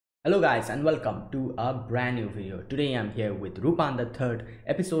Hello guys and welcome to a brand new video. Today I'm here with Rupan the third,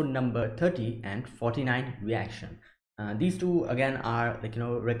 episode number 30 and 49 reaction. These two again are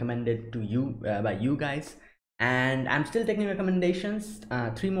recommended to you by you guys, and I'm still taking recommendations.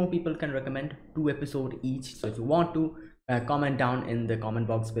 Three more people can recommend two episodes each. So if you want to comment down in the comment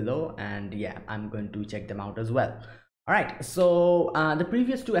box below, and yeah, I'm going to check them out as well. Alright, so the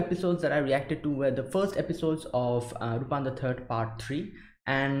previous two episodes that I reacted to were the first episodes of Rupan the Third Part 3,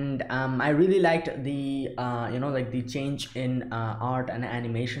 and I really liked the the change in art and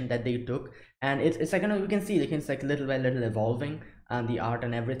animation that they took, and it's like you can see it's like little by little evolving, the art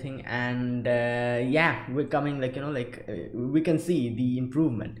and everything, and yeah, we're coming we can see the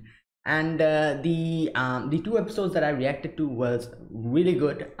improvement. And the two episodes that I reacted to was really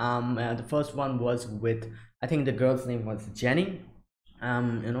good. The first one was with, I think the girl's name was Jenny.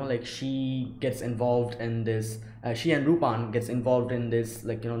 She gets involved in this, she and Rupan gets involved in this,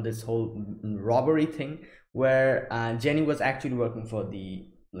 this whole robbery thing, where Jenny was actually working for the,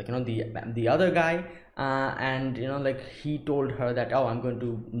 the other guy, and he told her that, oh, I'm going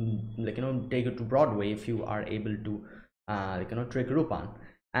to take you to Broadway if you are able to trick Rupan.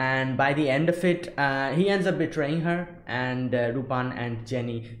 And by the end of it, he ends up betraying her, and Rupan and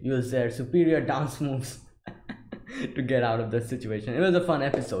Jenny use their superior dance moves to get out of the situation. It was a fun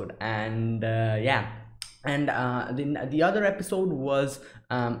episode, and yeah. And the other episode was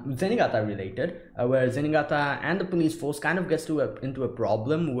Zenigata related, where Zenigata and the police force kind of gets into a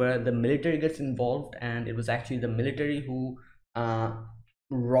problem where the military gets involved, and it was actually the military who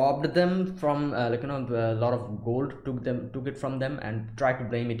robbed them from a lot of gold, took it from them and tried to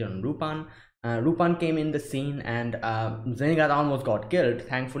blame it on Rupan. Rupan came in the scene, and Zenigata almost got killed.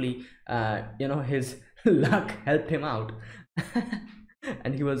 Thankfully, his luck helped him out,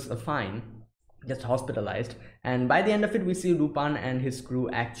 and he was fine, just hospitalized. And by the end of it, we see Rupan and his crew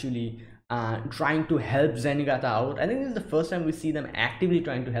actually trying to help Zenigata out. I think this is the first time we see them actively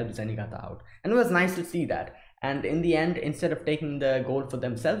trying to help Zenigata out, and it was nice to see that. And in the end, instead of taking the gold for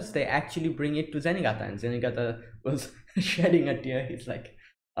themselves, they actually bring it to Zenigata, and Zenigata was shedding a tear. He's like,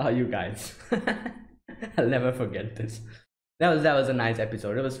 "Oh, you guys, I'll never forget this." That was a nice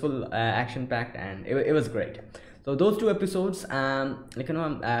episode. It was full action packed, and it was great. So those two episodes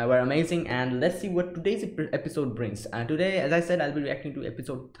were amazing, and let's see what today's episode brings. Today, as I said, I'll be reacting to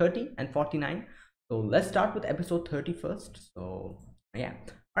episode 30 and 49. So let's start with episode 30 first. So yeah.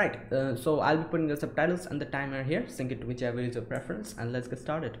 All right, so I'll be putting the subtitles and the timer here. Sync it to whichever is your preference, and let's get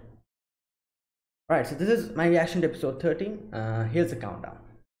started. All right, so this is my reaction to episode 30. Here's the countdown.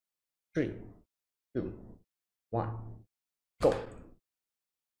 3, 2, 1, go.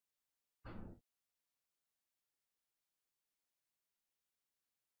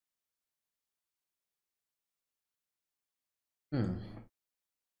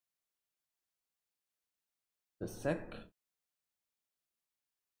 The sec.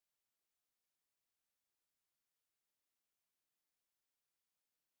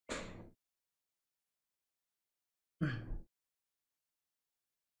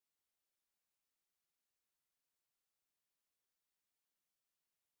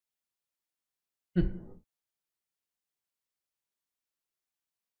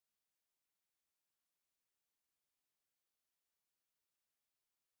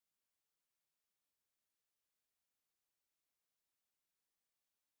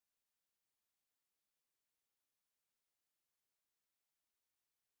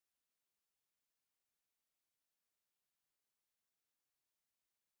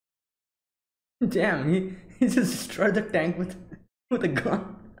 Damn, he just destroyed the tank with a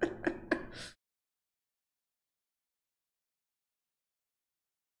gun.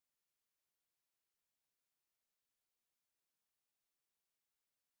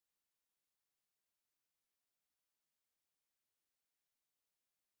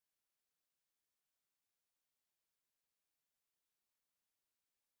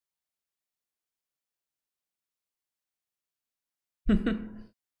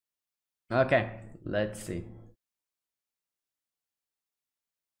 Okay, let's see.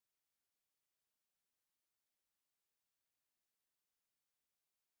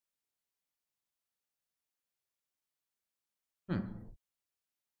 Hmm.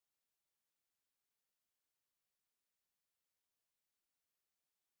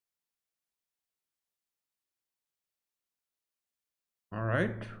 All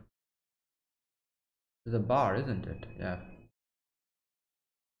right. It's a bar, isn't it? Yeah.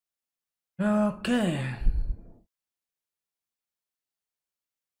 Okay.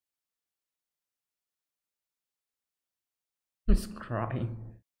 He's crying.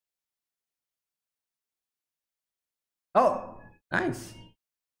 Oh, nice.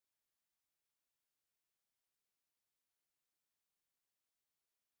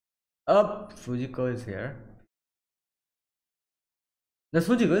 Up, Fujiko is here. That's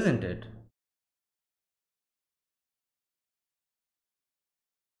Fujiko, isn't it?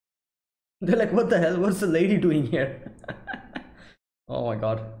 They're like, what the hell? What's the lady doing here? Oh my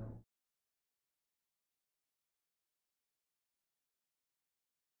god.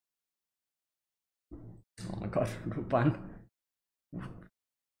 Oh my god, Rupan.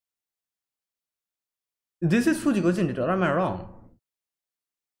 This is Fujiko, isn't it? Or am I wrong?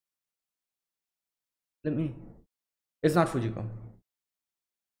 Let me. It's not Fujiko.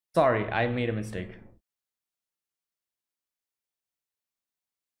 Sorry, I made a mistake.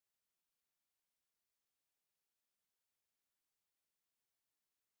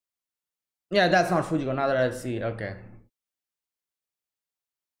 Yeah, that's not Fujiko. Now that I see. Okay.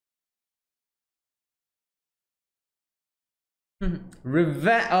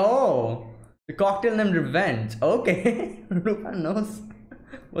 Revenge. Oh, the cocktail named Revenge. Okay. Rupan knows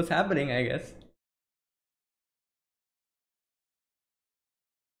what's happening, I guess.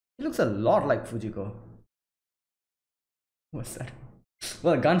 He looks a lot like Fujiko. What's that?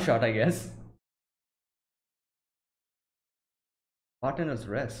 Well, a gunshot, I guess. Bartender's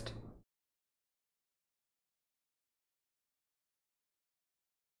rest.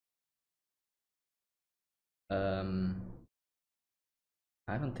 Um,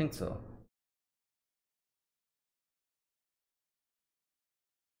 I don't think so.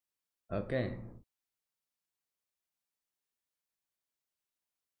 Okay.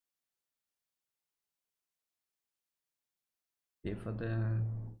 Pay for the.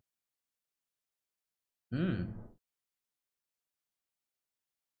 Hmm.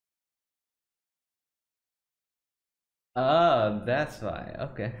 Oh, that's why.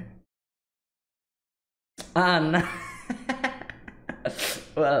 Okay. Ah, no.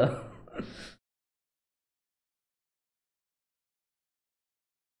 Well.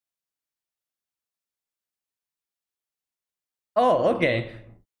 Oh, okay.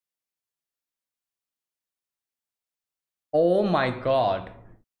 Oh my god.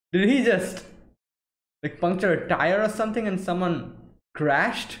 Did he just like puncture a tire or something and someone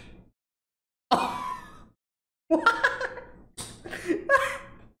crashed? What?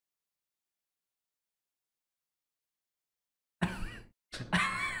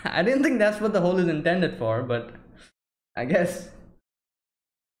 I didn't think that's what the hole is intended for, but I guess.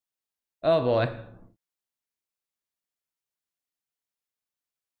 Oh boy.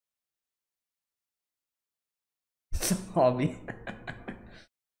 It's a hobby.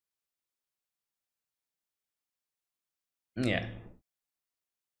 Yeah.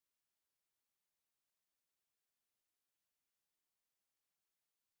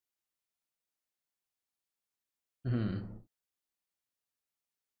 Hmm.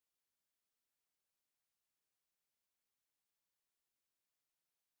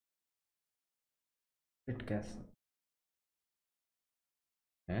 Good guess.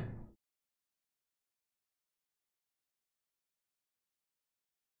 Okay.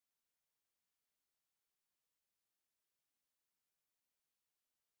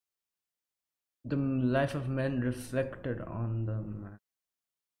 The life of men reflected on the man.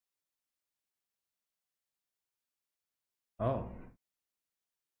 Oh.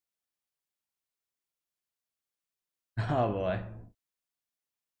 Oh boy.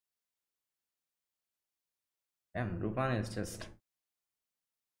 Damn, Rupan is just.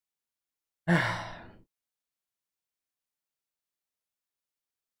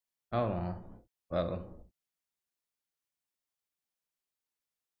 Oh, well.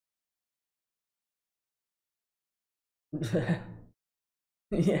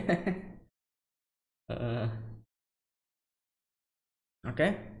 Yeah. Uh,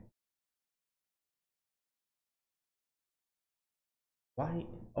 okay. Why?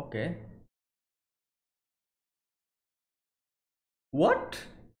 Okay. What?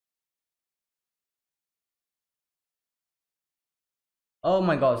 Oh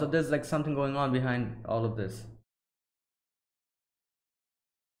my god, so there's like something going on behind all of this.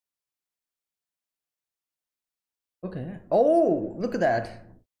 Okay. Oh, look at that.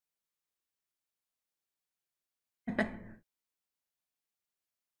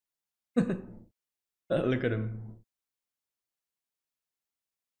 Look at him.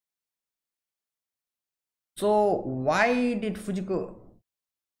 So, why did Fujiko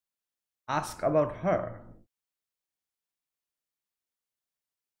ask about her?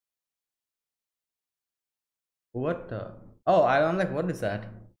 What the? Oh, I'm like, what is that?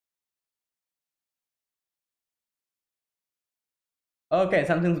 Okay,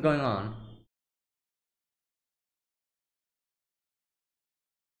 something's going on.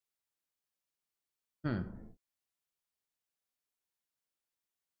 Hmm.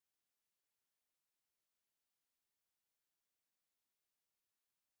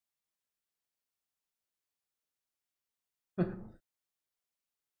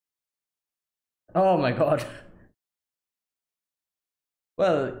 Oh my god.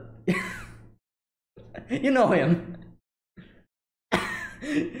 Well, you know him.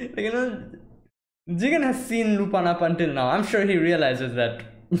 Like, Jigen has seen Lupin up until now. I'm sure he realizes that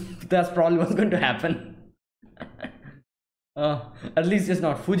that's probably what's going to happen. At least it's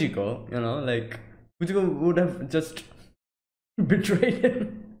not Fujiko, like Fujiko would have just betrayed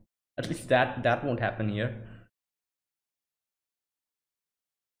him. At least that won't happen here.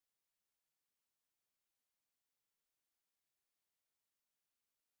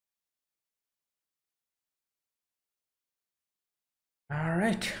 All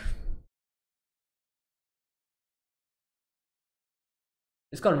right.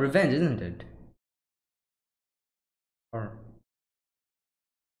 It's called revenge, isn't it? Or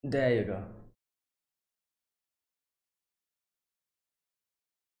there you go.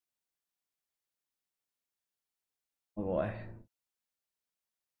 Oh boy.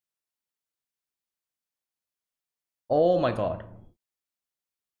 Oh my god.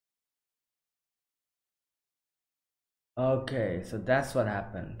 Okay, so that's what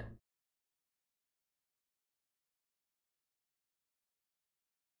happened.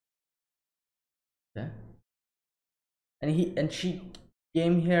 Yeah. And she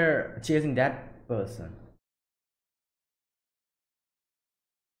came here chasing that person.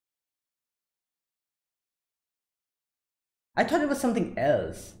 I thought it was something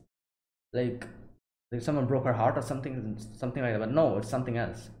else. Like like someone broke her heart or something like that. But no, it's something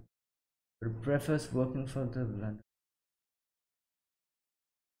else. Her prefers working for the land.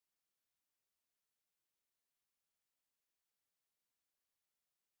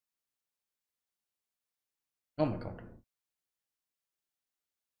 Oh my god.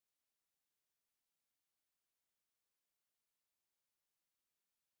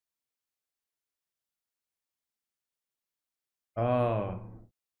 Oh,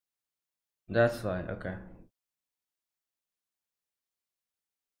 that's why. Okay.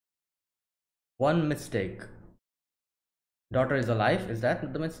 One mistake. Daughter is alive. Is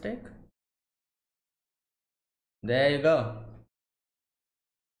that the mistake? There you go.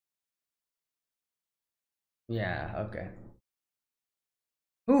 Yeah. Okay.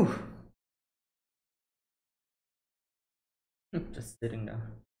 Whew. Just sitting down.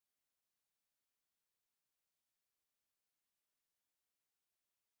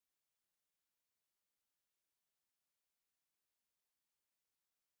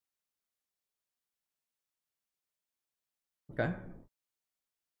 Okay.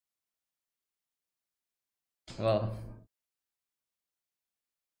 Well.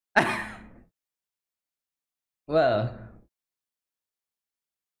 Well.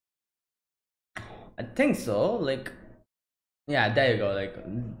 I think so. Like. Yeah. There you go. Like.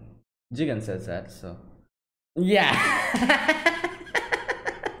 Jigen says that. So. Yeah.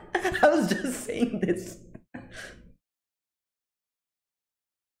 I was just saying this.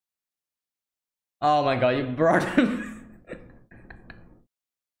 Oh my god! You brought him.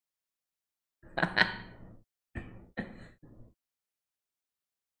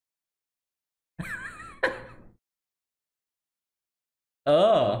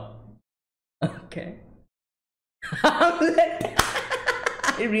 Oh. Okay. Hamlet.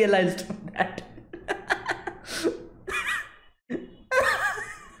 I realized that.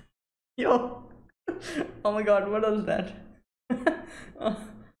 Yo. Oh my god, what was that? Oh,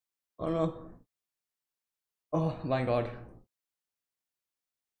 oh no. Oh my god.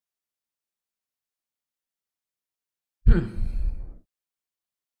 Hmm.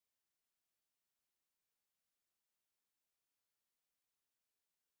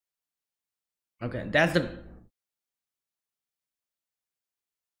 Okay, that's the.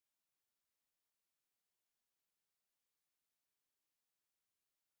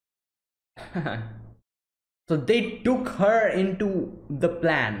 So they took her into the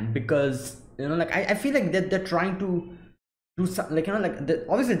plan because like I feel like they're trying to do some, like like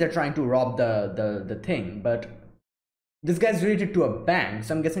obviously they're trying to rob the thing, but this guy's related to a bank,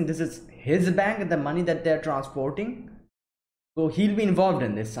 so I'm guessing this is his bank, the money that they're transporting. So he'll be involved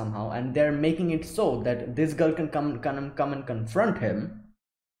in this somehow, and they're making it so that this girl can come and confront him.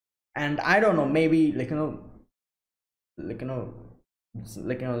 And I don't know, maybe like like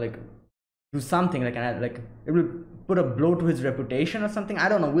do something like it will put a blow to his reputation or something. I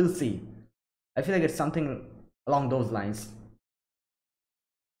don't know. We'll see. I feel like it's something along those lines.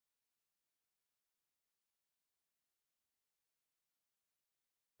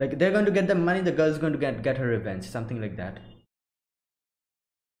 Like they're going to get the money, the girl's going to get her revenge, something like that.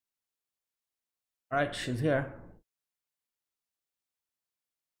 All right, she's here.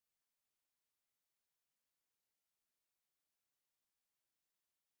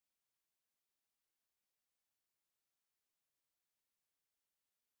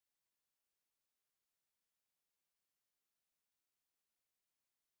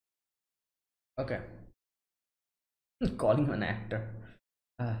 Okay. Calling him an actor.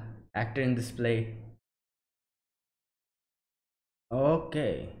 Uh, Actor in this play.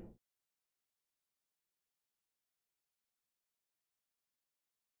 Okay.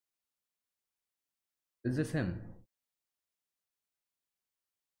 Is this him?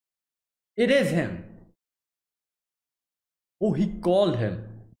 It is him. Oh, he called him.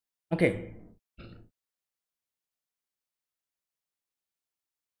 Okay.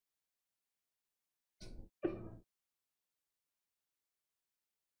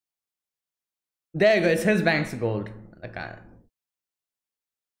 There you go. It's his bank's gold. Okay.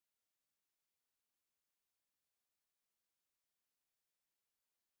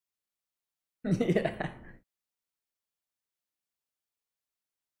 Yeah.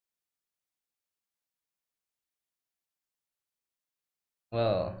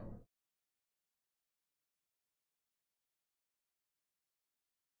 Well,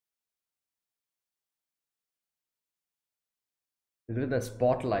 look at the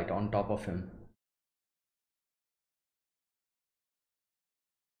spotlight on top of him.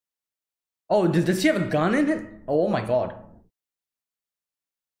 Oh, does she have a gun in it? Oh my god.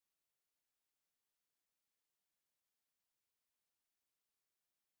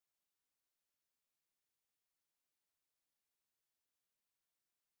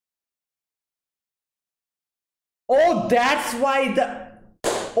 Oh, that's why the.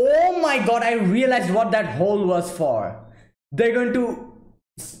 Oh my god, I realized what that hole was for. They're going to.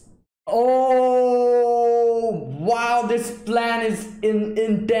 Oh, wow, this plan is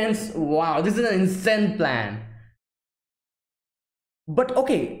intense. Wow, this is an insane plan. But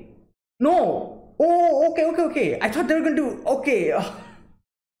okay. No. Oh, okay, okay, okay. I thought they were going to. Okay.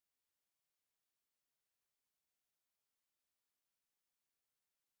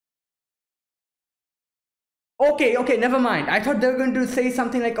 Okay, okay, never mind. I thought they were going to say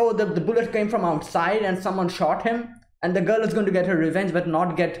something like, oh, the bullet came from outside and someone shot him, and the girl is going to get her revenge, but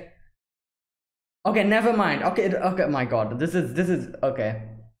not get. Okay, never mind. Okay, okay, my god. This is okay.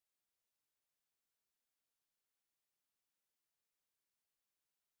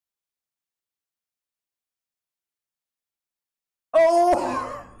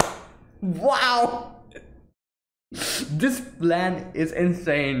 Oh! Wow! This plan is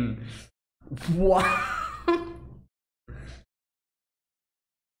insane. Wow!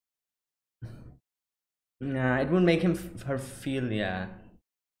 Nah, it would make her feel, yeah.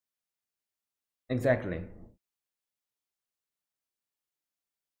 Exactly.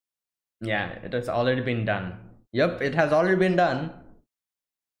 Yeah, it has already been done. Yep, it has already been done.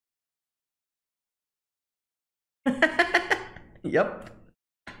 Yep.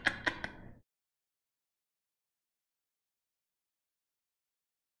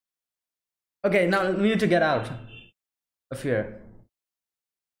 Okay, now we need to get out of here.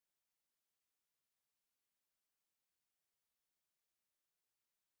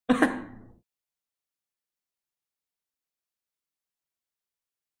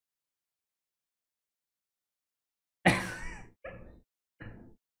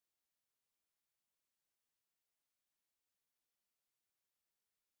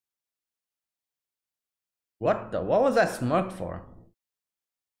 What was that smirk for?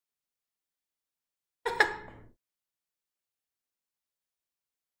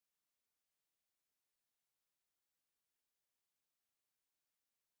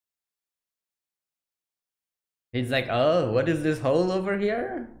 He's like, oh, what is this hole over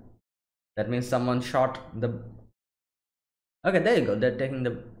here? That means someone shot the. Okay, there you go. They're taking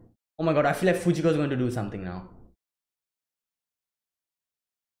the. Oh my god, I feel like Fujiko's going to do something now.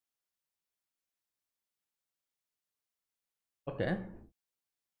 Okay.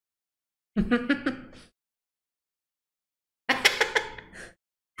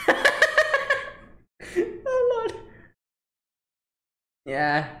 Oh lord.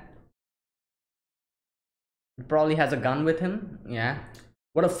 Yeah. He probably has a gun with him. Yeah.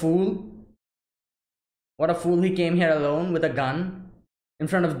 What a fool. What a fool, he came here alone with a gun in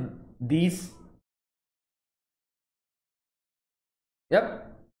front of these.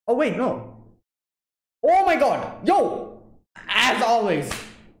 Yep. Oh wait, no. Oh my god. Yo! As always.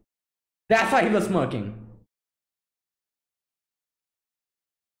 That's why he was smirking.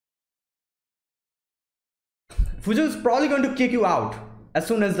 Fujo's probably going to kick you out as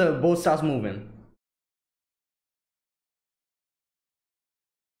soon as the boat starts moving.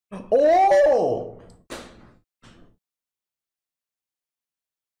 Oh!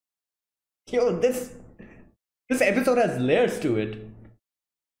 Yo, this episode has layers to it.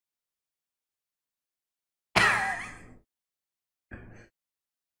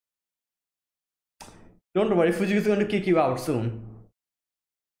 Don't worry, Fuji is going to kick you out soon.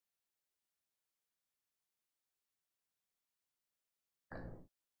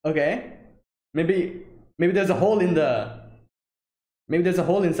 Okay. Maybe maybe there's a hole in the maybe there's a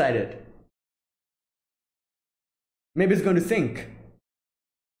hole inside it. Maybe it's going to sink.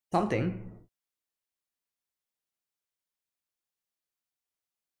 Something.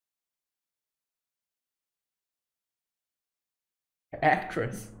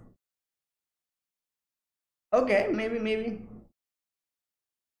 Actress. Okay, maybe.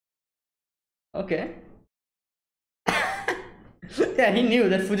 Okay. Yeah, he knew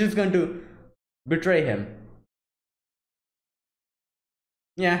that Fuji's going to betray him.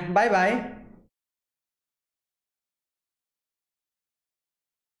 Yeah, bye bye.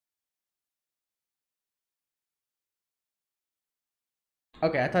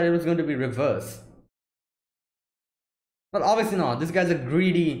 Okay, I thought it was going to be reverse. But obviously not. This guy's a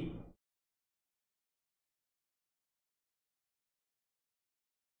greedy.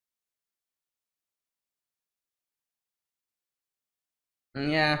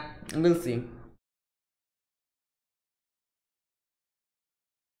 Yeah, we'll see.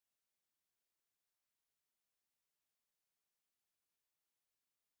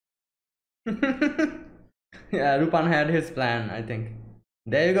 Yeah, Rupan had his plan, I think.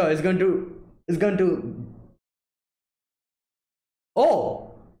 There you go. It's going to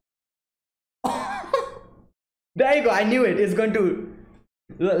oh. There you go. I knew it. It's going to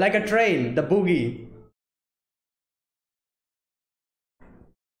like a train, the boogie.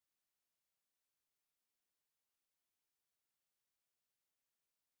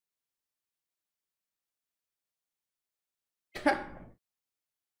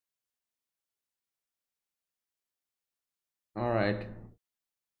 All right.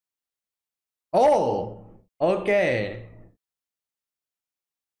 Oh, okay.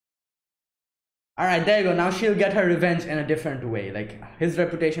 All right, there you go. Now she'll get her revenge in a different way. Like his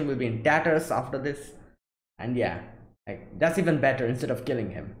reputation will be in tatters after this. And yeah, like that's even better instead of killing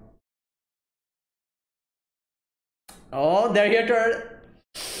him. Oh, they're here to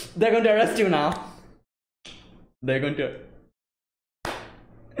they're going to arrest you now. They're going to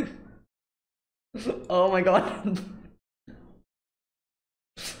oh my god.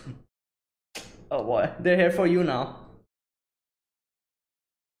 Oh boy, they're here for you now.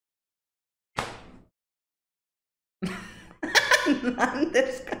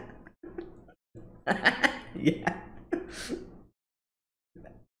 This yeah.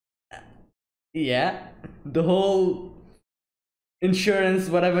 Yeah. The whole insurance,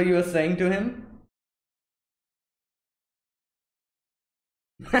 whatever you were saying to him.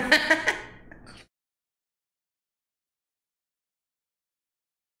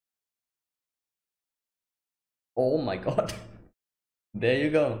 Oh my god. There you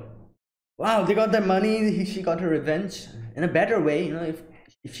go. Wow, they got their money. She got her revenge in a better way. You know,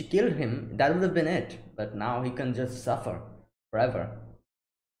 if she killed him, that would have been it. But now he can just suffer forever.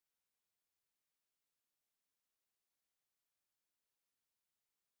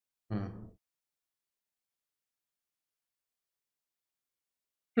 Hmm.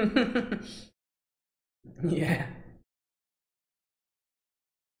 Yeah.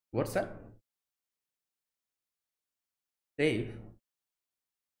 What's that? Save?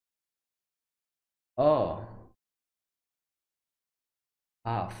 Oh,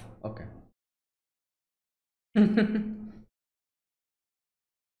 half. Okay.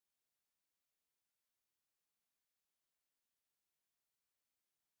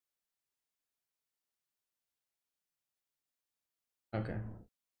 Okay.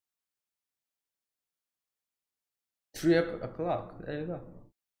 3 o'clock. There you go.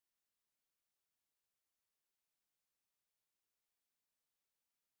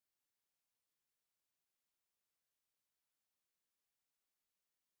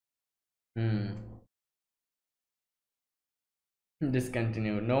 Hmm.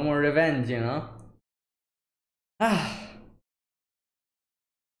 Discontinued. No more revenge, you know? Ah.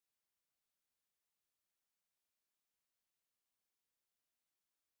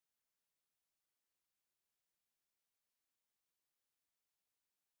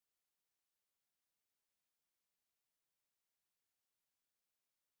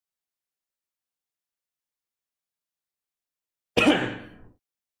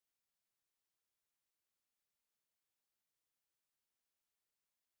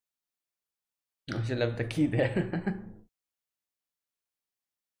 She left the key there.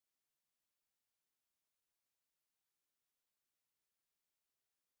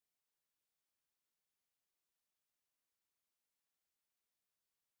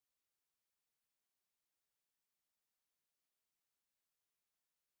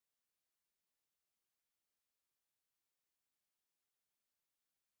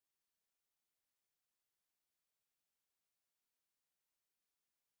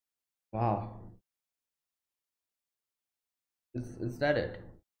 Wow. Is that it?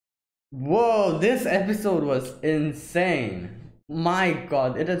 Whoa, this episode was insane. My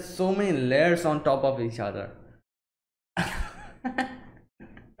god, it had so many layers on top of each other.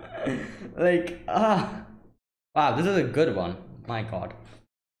 Like, wow, this is a good one. My god.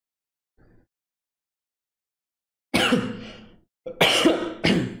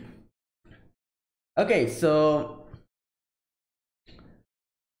 Okay, so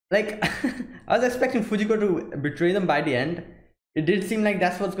like I was expecting Fujiko to betray them by the end. It did seem like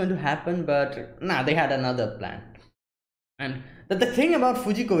that's what's going to happen, but nah, they had another plan. And the thing about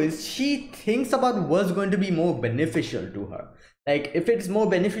Fujiko is she thinks about what's going to be more beneficial to her. Like if it's more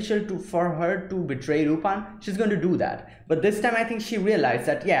beneficial to for her to betray Lupin, she's going to do that. But this time I think she realized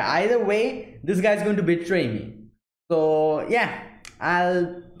that yeah, either way, this guy's going to betray me. So yeah,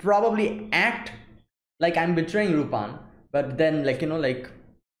 I'll probably act like I'm betraying Lupin, but then like like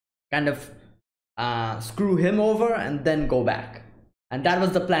kind of screw him over and then go back. And that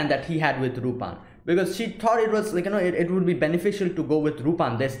was the plan that he had with Rupan, because she thought it was like it would be beneficial to go with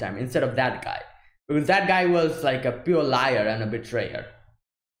Rupan this time instead of that guy, because that guy was like a pure liar and a betrayer.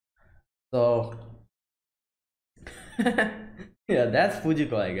 So yeah, that's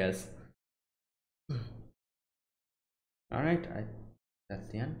Fujiko, I guess. All right, that's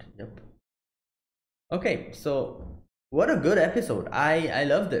the end. Yep. Okay, so what a good episode. I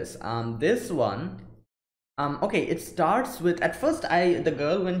love this. This one, okay, it starts with, at first the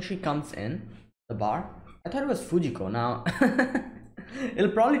girl, when she comes in the bar, I thought it was Fujiko. Now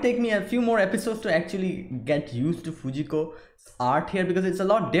it'll probably take me a few more episodes to actually get used to Fujiko's art here, because it's a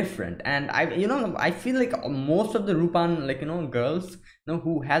lot different. And I feel like most of the Rupan, like girls,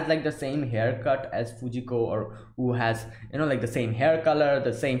 who has like the same haircut as Fujiko, or who has like the same hair color,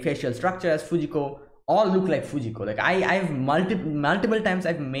 the same facial structure as Fujiko, all look like Fujiko. Like I've multiple times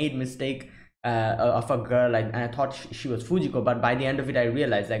I've made mistake of a girl, and I thought she was Fujiko, but by the end of it I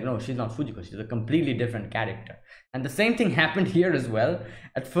realized like no, she's not Fujiko, she's a completely different character. And the same thing happened here as well.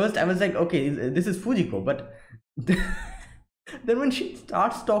 At first I was like, okay, this is Fujiko, but then when she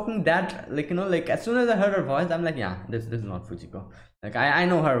starts talking that, like like as soon as I heard her voice, I'm like, yeah, this is not Fujiko. Like I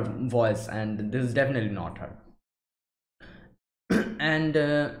know her voice, and this is definitely not her. And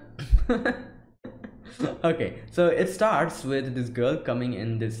okay, so it starts with this girl coming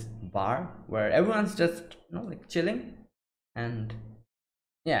in this bar where everyone's just like chilling. And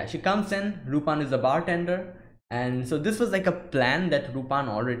yeah, she comes in, Rupan is a bartender. And so this was like a plan that Rupan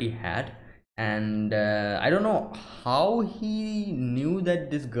already had. And I don't know how he knew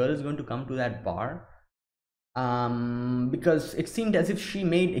that this girl is going to come to that bar, because it seemed as if he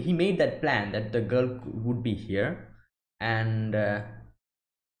made that plan that the girl would be here. And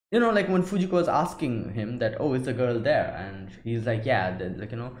like when Fujiko was asking him that, oh, is the girl there, and he's like, yeah,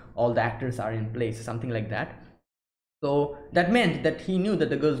 like all the actors are in place, something like that. So that meant that he knew that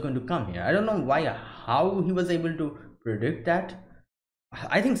the girl's going to come here. I don't know why, how he was able to predict that.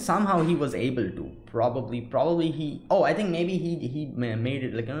 I think somehow he was able to. Probably he. Oh, I think maybe he made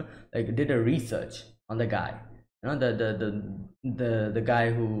it like like did a research on the guy. The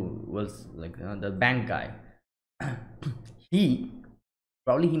guy who was like the bank guy. he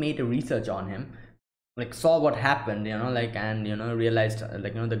Probably he made a research on him, like saw what happened, like, and realized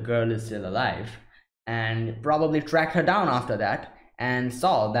like the girl is still alive, and probably tracked her down after that, and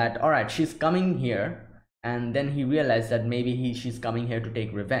saw that all right, she's coming here. And then he realized that maybe she's coming here to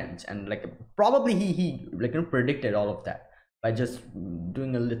take revenge, and like probably he like predicted all of that by just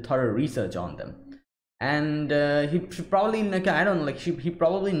doing a thorough research on them. And she probably, like, I don't know, like he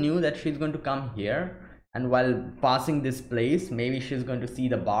probably knew that she's going to come here, and while passing this place, maybe she's going to see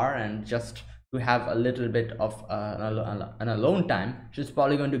the bar, and just to have a little bit of an alone time, she's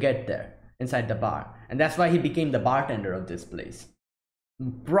probably going to get there inside the bar. And that's why he became the bartender of this place.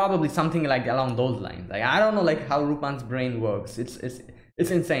 Probably something like along those lines. Like I don't know like how Rupan's brain works. It's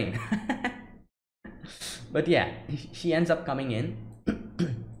insane. But yeah, she ends up coming in.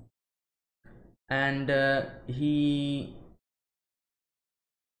 And he's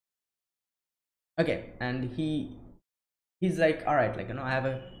like, all right, like I have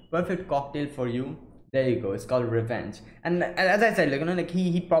a perfect cocktail for you. There you go, it's called revenge. And as I said, like like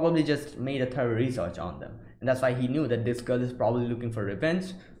he probably just made a thorough research on them, and that's why he knew that this girl is probably looking for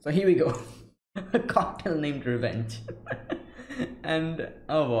revenge. So here we go. A cocktail named revenge. And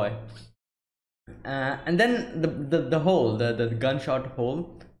oh boy. And then the gunshot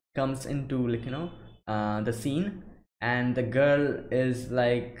hole comes into like the scene. And the girl is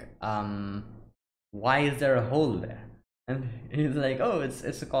like, why is there a hole there? And he's like, oh,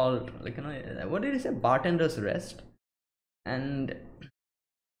 it's called, like what did he say, bartender's rest. And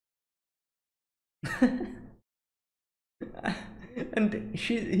And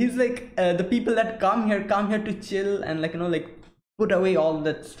he's like, the people that come here to chill and like like put away all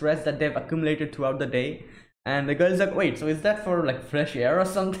the stress that they've accumulated throughout the day. And the girl's like, wait, so is that for like fresh air or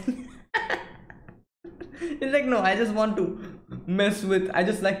something? He's like, no, I just like to mess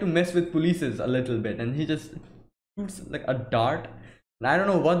with polices a little bit. And he just shoots like a dart. And I don't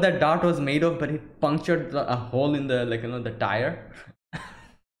know what that dart was made of, but it punctured a hole in the like the tire.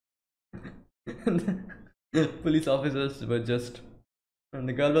 And the police officers were just, and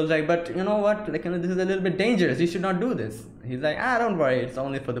the girl was like, but you know what, like this is a little bit dangerous, you should not do this. He's like, don't worry, it's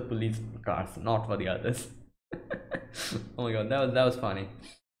only for the police cars, not for the others. Oh my god, that was funny.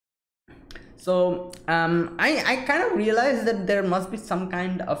 So I kind of realized that there must be some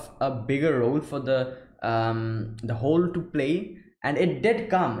kind of a bigger role for the whole to play, and it did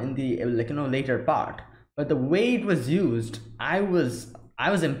come in the like later part. But the way it was used, I was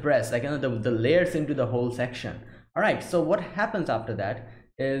impressed. Like the layers into the whole section. All right, so what happens after that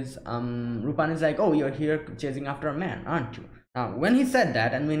is Rupan is like, oh, you're here chasing after a man, aren't you? Now, when he said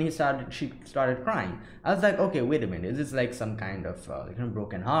that, and when she started crying, I was like, okay, wait a minute, is this like some kind of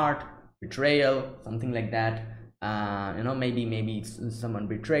broken heart, betrayal, something like that? Maybe someone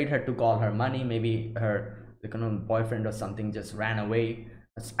betrayed her to call her money. Maybe her boyfriend or something just ran away.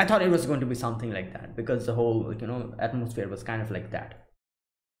 I thought it was going to be something like that, because the whole atmosphere was kind of like that.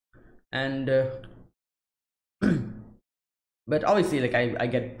 And but obviously, like I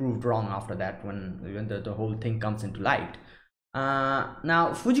get proved wrong after that when the whole thing comes into light.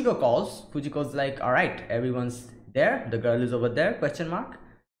 Now Fujiko calls. Fujiko's like, all right, everyone's there, the girl is over there, question mark.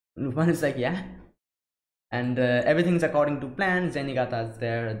 Lupin is like, yeah. And everything's according to plan. Zenigata's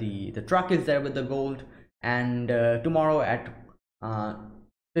there, the truck is there with the gold. And tomorrow at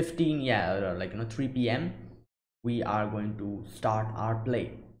 3 p.m. we are going to start our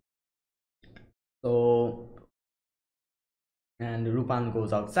play. So, and Rupan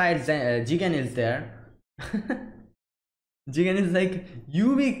goes outside. Jigen is there. Jigen is like,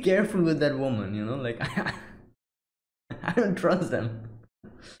 you be careful with that woman, like I don't trust them.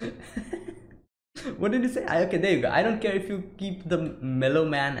 What did you say? Okay, there you go. I don't care if you keep the mellow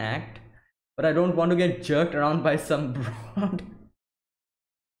man act, but I don't want to get jerked around by some broad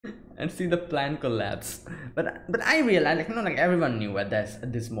and see the plan collapse. But I realized, like everyone knew at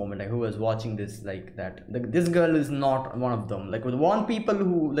this moment, like who was watching this, like that this girl is not one of them. Like with the one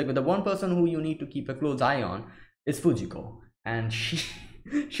person who you need to keep a close eye on is Fujiko, and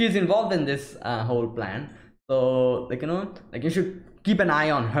she's involved in this whole plan. So like you should keep an eye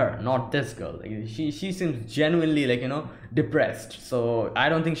on her, not this girl. Like she seems genuinely like depressed. So I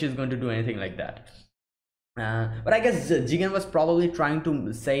don't think she's going to do anything like that. But I guess Jigen was probably trying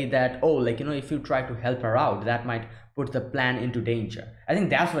to say that, oh, like if you try to help her out, that might put the plan into danger. I think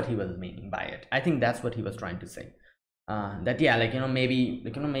that's what he was meaning by it. I think that's what he was trying to say. That yeah, like maybe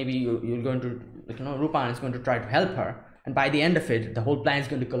you're going to Rupan is going to try to help her, and by the end of it, the whole plan is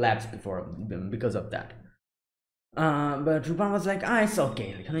going to collapse because of that. But Rupan was like, it's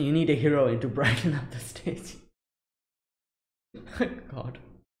okay. Like you need a heroine to brighten up the stage. God,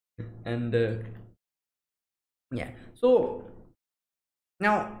 and yeah. So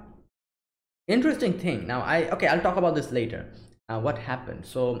now, interesting thing. Now I'll talk about this later. What happened?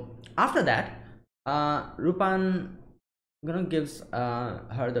 So after that, Rupan gives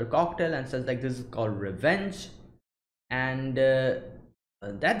her the cocktail and says like, this is called revenge, and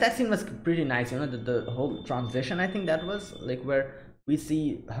that scene was pretty nice. The whole transition, I think that was like where we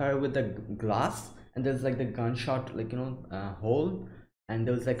see her with the glass, and there's like the gunshot hole, and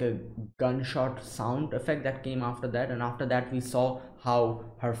there was like a gunshot sound effect that came after that, and after that we saw how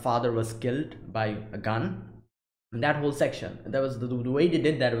her father was killed by a gun. And that whole section, that was the way they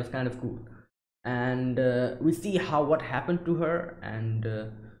did that was kind of cool. And we see what happened to her, and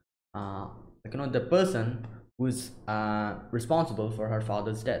the person who's responsible for her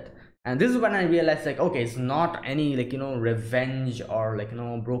father's death. And this is when I realized, like, okay, it's not any revenge or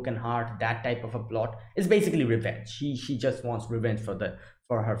broken heart, that type of a plot. It's basically revenge. She just wants revenge for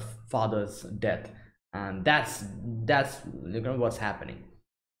her father's death, and that's what's happening.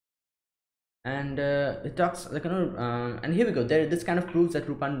 And it talks and here we go. This kind of proves that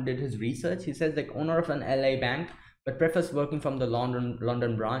Rupan did his research. He says, like, owner of an LA bank but prefers working from the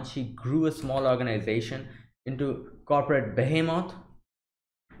London branch. He grew a small organization into corporate behemoth.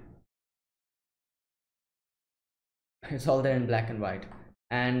 It's all there in black and white.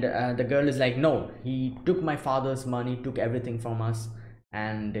 And the girl is like, no, he took my father's money, took everything from us,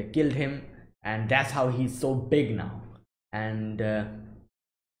 and killed him, and that's how he's so big now. And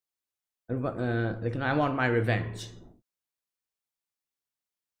I want my revenge.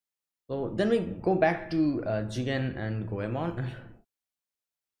 So then we go back to Jigen and Goemon.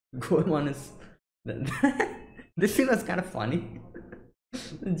 Goemon is this scene was kind of funny.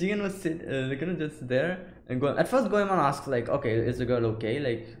 Jigen was just there, and at first Goemon asks like, okay, is the girl okay?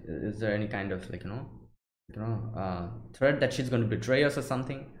 Like, is there any kind of like threat that she's going to betray us or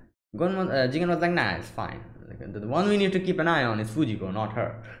something? Jigen was like, nah, it's fine. Like, the one we need to keep an eye on is Fujiko, not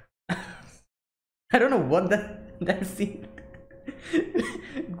her. I don't know what that scene.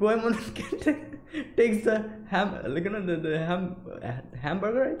 Goemon takes the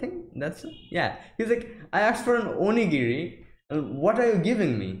hamburger. I think that's it. Yeah. He's like, I asked for an onigiri. What are you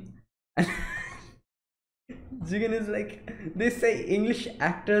giving me? Jigen is like, they say English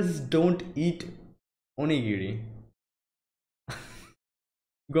actors don't eat onigiri.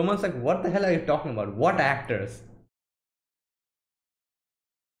 Goemon's like, what the hell are you talking about? What actors?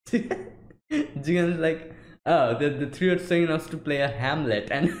 Jigen is like, oh, the three are saying us to play a Hamlet,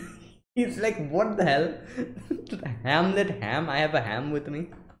 and he's like, what the hell? Hamlet, ham? I have a ham with me.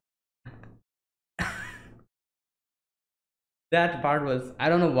 That part was, I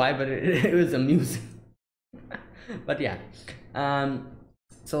don't know why, but it was amusing. But yeah,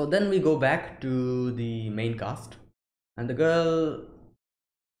 so then we go back to the main cast, and the girl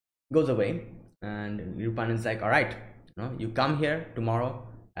goes away, and Lupin is like, all right, you come here tomorrow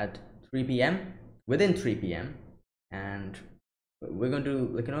at 3 p.m. within 3 p.m. and we're going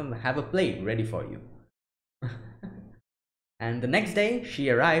to have a play ready for you. And the next day she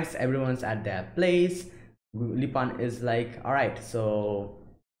arrives, everyone's at their place. Lupin is like, all right, so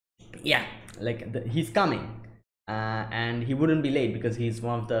yeah, like he's coming, and he wouldn't be late because he's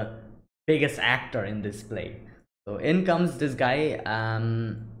one of the biggest actor in this play. So in comes this guy,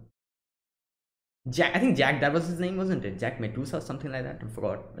 Jack. I think Jack, that was his name, wasn't it? Jack Medusa or something like that, I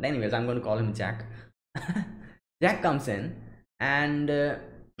forgot, but anyways, I'm going to call him Jack. Jack comes in, and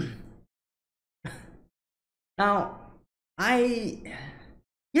now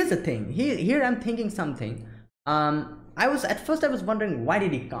here's the thing. Here I'm thinking something. I was wondering, why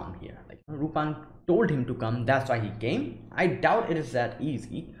did he come here? Like, Lupin told him to come, that's why he came. I doubt it is that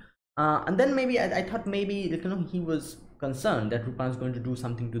easy. And then maybe I thought maybe he was concerned that Lupin is going to do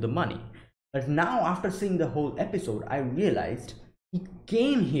something to the money. But now, after seeing the whole episode, I realized he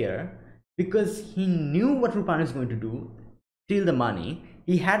came here because he knew what Lupin is going to do, steal the money.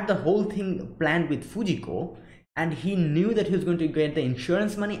 He had the whole thing planned with Fujiko, and he knew that he was going to get the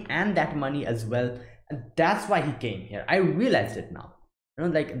insurance money and that money as well, and that's why he came here. I realized it now.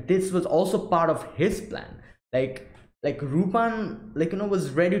 Like, this was also part of his plan. Like Lupin, was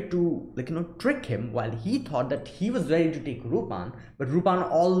ready to, trick him, while he thought that he was ready to take Lupin, but Lupin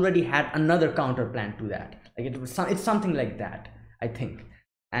already had another counter plan to that. Like, it's something like that, I think.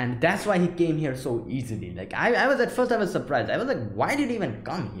 And that's why he came here so easily. Like, I was at first, I was surprised. I was like, why did he even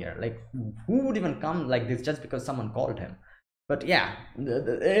come here? Like, who would even come like this just because someone called him? But yeah,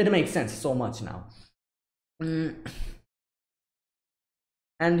 it makes sense so much now.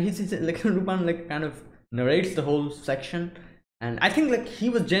 And he's like, Lupin kind of narrates the whole section, and I think he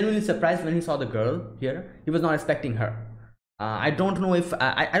was genuinely surprised when he saw the girl here. He was not expecting her. I don't know if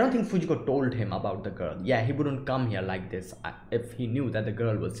I don't think Fujiko told him about the girl. Yeah, he wouldn't come here like this if he knew that the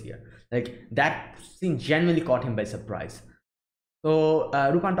girl was here. Like, that scene genuinely caught him by surprise. So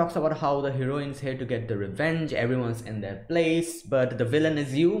Lupin talks about how the heroine's here to get the revenge, everyone's in their place, but the villain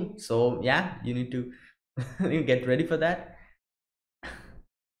is you. So yeah, you need to get ready for that.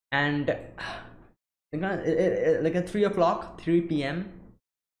 And like at 3 p.m.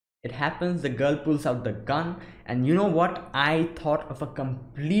 it happens. The girl pulls out the gun, and you know what? I thought of a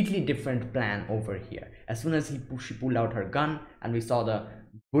completely different plan over here. As soon as she pulled out her gun and we saw the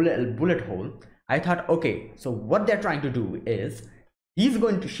bullet hole, I thought, okay, so what they're trying to do is she's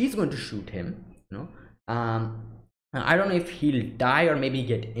going to shoot him. I don't know if he'll die or maybe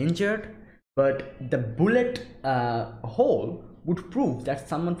get injured, but the bullet hole would prove that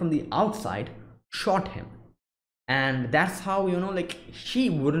someone from the outside shot him, and that's how she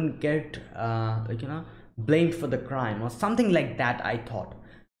wouldn't get blamed for the crime or something like that, I thought.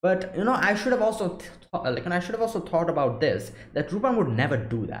 But I should have also thought about this, that Lupin would never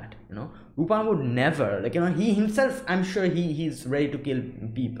do that. Lupin would never, he himself, I'm sure he's ready to kill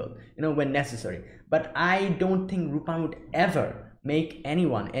people when necessary, but I don't think Lupin would ever make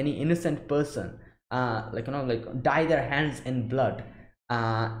anyone, any innocent person, dye their hands in blood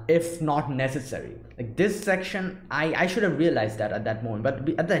if not necessary. Like, this section, I should have realized that at that moment,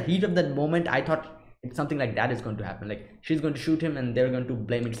 but at the heat of that moment I thought it's something like that is going to happen. Like, she's going to shoot him and they're going to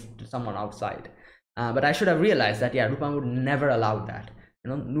blame it to someone outside. But I should have realized that, yeah, Lupin would never allow that.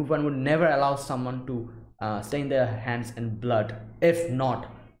 Lupin would never allow someone to stain their hands in blood if not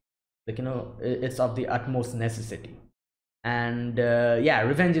like it's of the utmost necessity. And yeah,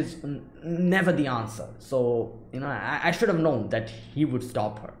 revenge is never the answer. So I should have known that he would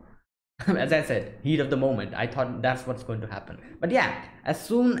stop her. As I said, heat of the moment, I thought that's what's going to happen. But yeah, as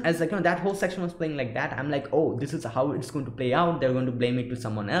soon as like that whole section was playing like that, I'm like, oh, this is how it's going to play out. They're going to blame it to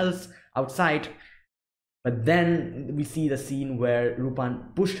someone else outside. But then we see the scene where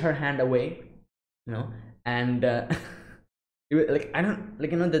Rupan pushed her hand away, and like I don't like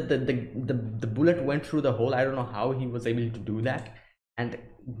the bullet went through the hole. I don't know how he was able to do that, and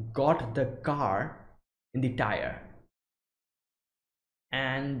got the car in the tire,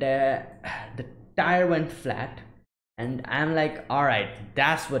 and the tire went flat. And I'm like, all right,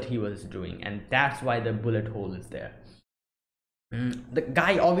 that's what he was doing, and that's why the bullet hole is there. The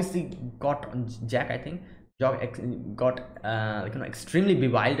guy obviously got Jack, I think. Jack got extremely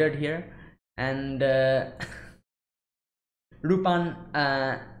bewildered here, and Rupan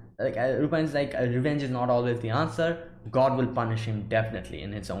Rupan's like, revenge is not always the answer. God will punish him definitely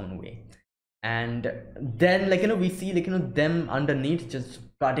in his own way. And then we see them underneath just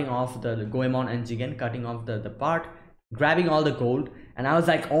cutting off the Goemon and Jigen, cutting off the part, grabbing all the gold. And I was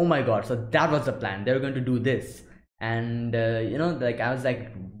like, oh my god, so that was the plan. They were going to do this. And I was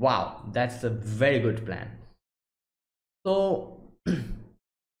like, wow, that's a very good plan. So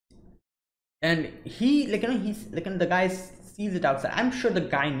and he he's the guy sees it outside. I'm sure the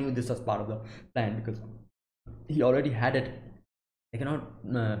guy knew this was part of the plan, because he already had it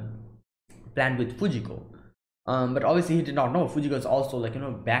planned with Fujiko. But obviously he did not know Fujiko is also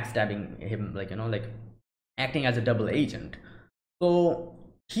backstabbing him, acting as a double agent. So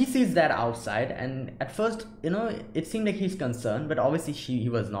he sees that outside, and at first it seemed like he's concerned, but obviously he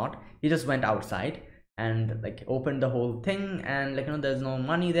was not. He just went outside and opened the whole thing, and there's no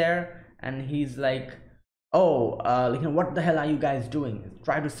money there, and he's like, oh, what the hell are you guys doing?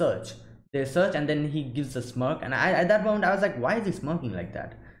 Try to search. They search, and then he gives a smirk, and at that moment I was like, why is he smirking like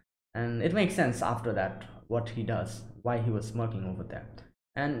that? And it makes sense after that what he does, why he was smirking over there.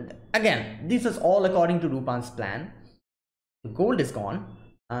 And again, this is all according to Rupan's plan. The gold is gone.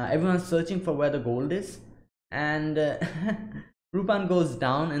 Everyone's searching for where the gold is, and Rupan goes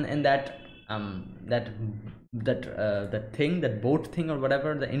down in that thing, that boat thing or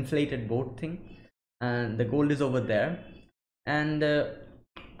whatever, the inflated boat thing, and the gold is over there. And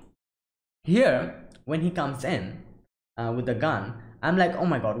here when he comes in with the gun, I'm like, oh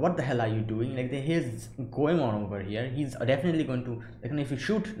my god, what the hell are you doing? He's going on over here. He's definitely going to, if you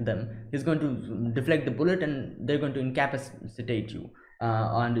shoot them, he's going to deflect the bullet, and they're going to incapacitate you.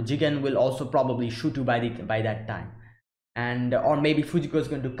 And Jigen will also probably shoot you by that time. And or maybe Fujiko is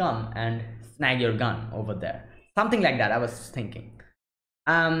going to come and snag your gun over there. Something like that, I was thinking.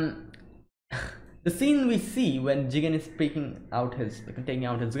 The scene we see when Jigen is taking out his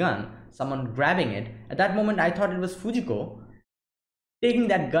gun, someone grabbing it. At that moment, I thought it was Fujiko taking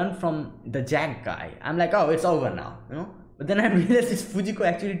that gun from the Jack guy. I'm like, oh, it's over now, But then I realized it's Fujiko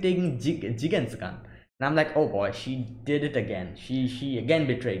actually taking Jigen's gun. And I'm like, oh boy, she did it again. She again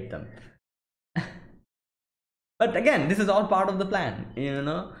betrayed them. But again, this is all part of the plan,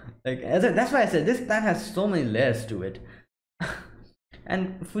 that's why I said this plan has so many layers to it.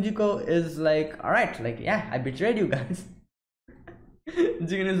 And Fujiko is like, all right, yeah, I betrayed you guys.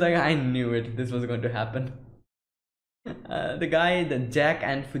 Jigen is like, I knew it, this was going to happen. The Jack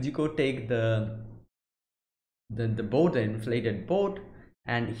and Fujiko take the boat, the inflated boat,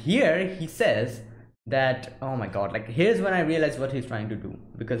 and here he says that, oh my god, here's when I realized what he's trying to do,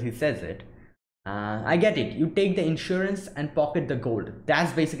 because he says it. I get it, you take the insurance and pocket the gold.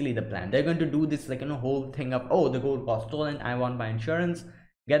 That's basically the plan. They're going to do this whole thing of, oh, the gold was stolen, I want my insurance,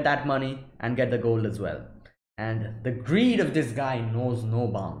 get that money and get the gold as well. And the greed of this guy knows no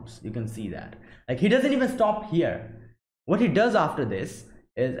bounds. You can see that. He doesn't even stop here. What he does after this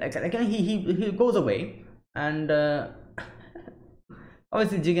is he goes away, and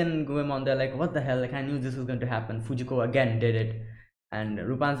obviously Jigen and Goemon, they're like, what the hell, I knew this was going to happen. Fujiko again did it. And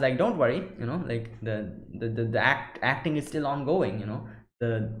Rupan's like, don't worry, the acting is still ongoing,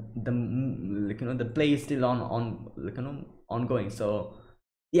 the play is still ongoing. So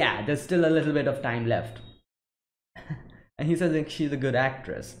yeah, there's still a little bit of time left. And he says she's a good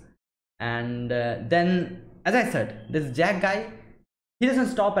actress. And then, as I said, this Jack guy, he doesn't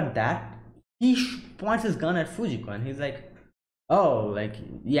stop at that. He points his gun at Fujiko, and he's like, oh,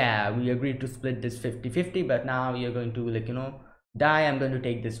 yeah, we agreed to split this 50-50, but now you're going to die. I'm going to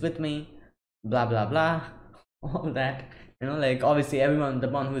take this with me, blah blah blah. All that, obviously everyone, the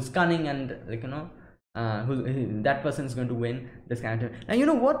one who is cunning and that person is going to win, this kind of thing. And you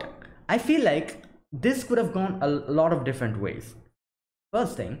know what, I feel like this could have gone a lot of different ways.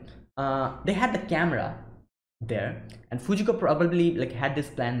 First thing, they had the camera there, and Fujiko probably like had this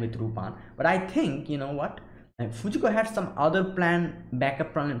plan with Rupan. But I think, you know what, Fujiko had some other plan,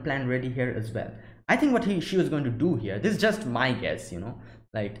 backup plan ready here as well. I think what she was going to do here, this is just my guess, you know,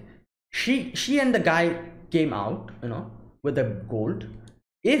 like she and the guy came out, you know, with the gold.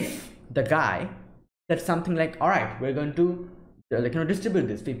 If the guy said something like, all right, we're going to like, you know, distribute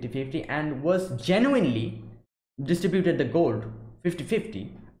this 50-50, and was genuinely distributed the gold 50-50,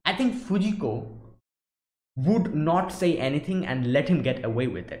 I think Fujiko would not say anything and let him get away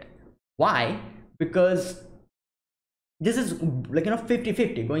with it. Why? Because this is like, you know,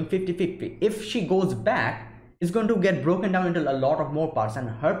 50-50, going 50-50. If she goes back, it's going to get broken down into a lot of more parts, and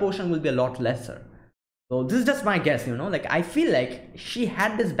her portion will be a lot lesser. So this is just my guess, you know, like I feel like she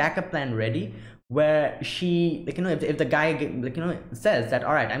had this backup plan ready, where she, like, you know, if the guy, like, you know, says that,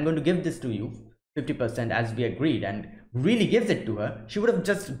 all right, I'm going to give this to you 50% as we agreed, and really gives it to her, she would have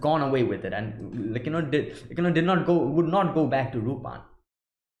just gone away with it, and like, you know, would not go back to Rupan.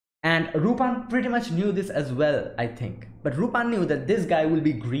 And Rupan pretty much knew this as well, I think. But Rupan knew that this guy will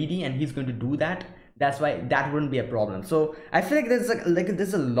be greedy and he's going to do that. That's why that wouldn't be a problem. So I feel like there's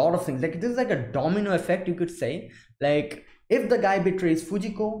a lot of things. Like, this is like a domino effect, you could say. Like, if the guy betrays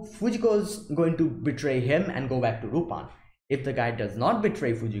Fujiko, Fujiko's going to betray him and go back to Rupan. If the guy does not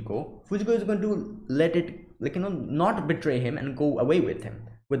betray Fujiko, Fujiko is going to let it, like, you know, not betray him and go away with him,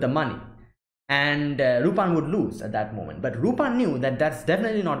 with the money. And Rupan would lose at that moment. But Rupan knew that that's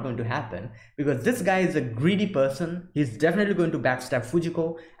definitely not going to happen, because this guy is a greedy person. He's definitely going to backstab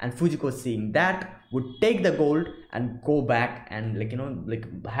Fujiko, and Fujiko, seeing that, would take the gold and go back and, like, you know,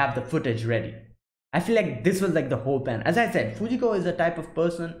 like, have the footage ready. I feel like this was like the whole plan. As I said, Fujiko is the type of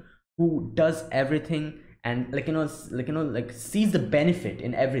person who does everything and, like, you know, like sees the benefit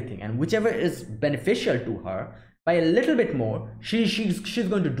in everything, and whichever is beneficial to her by a little bit more, she's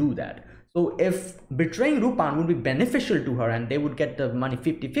going to do that. So if betraying Rupan would be beneficial to her and they would get the money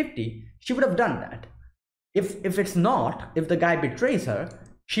 50-50, she would have done that. If it's not, if the guy betrays her,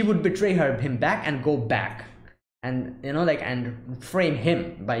 she would betray him back and go back, and, you know, like, and frame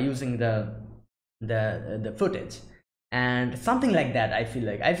him by using the footage and something like that. I feel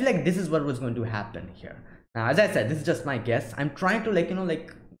like this is what was going to happen here. Now, as I said, this is just my guess. I'm trying to, like, you know,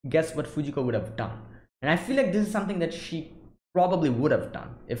 like, guess what Fujiko would have done, and I feel like this is something that she probably would have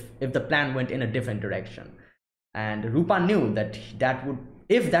done if the plan went in a different direction. And Rupan knew that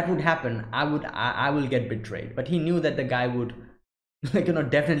if that would happen, I will get betrayed. But he knew that the guy would, like, you know,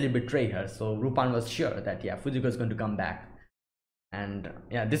 definitely betray her. So Rupan was sure that, yeah, Fujiko is going to come back. And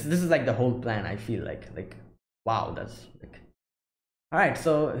yeah, this is like the whole plan. I feel like wow, that's like, all right.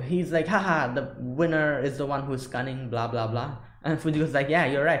 So he's like, haha, the winner is the one who's cunning, blah blah blah. And Fujiko's like, yeah,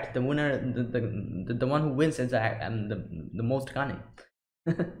 you're right. The winner, the one who wins is the most cunning.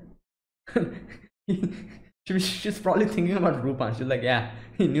 She's probably thinking about Rupan. She's like, yeah,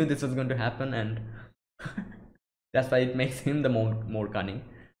 he knew this was going to happen, and that's why it makes him the more cunning.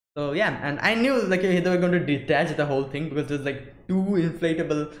 So yeah, and I knew, like, they were going to detach the whole thing, because there's like 2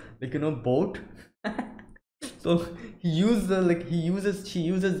 inflatable, like, you know, boat. So she uses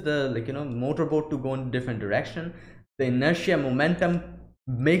the, like, you know, motorboat to go in a different direction. The inertia momentum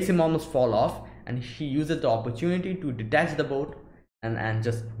makes him almost fall off, and she uses the opportunity to detach the boat and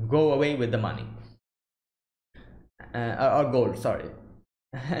just go away with the money, or gold, sorry.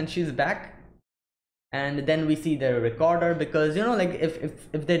 And she's back, and then we see the recorder, because, you know, like,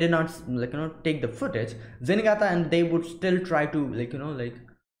 if they did not, like, you know, take the footage, Zenigata and they would still try to, like, you know, like,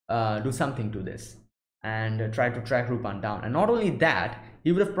 do something to this and try to track Rupan down. And not only that,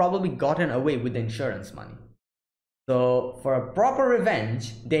 he would have probably gotten away with the insurance money. So for a proper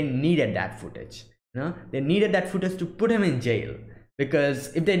revenge, they needed that footage. You know, they needed that footage to put him in jail,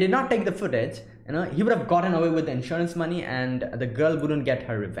 because if they did not take the footage, you know, he would have gotten away with the insurance money, and the girl wouldn't get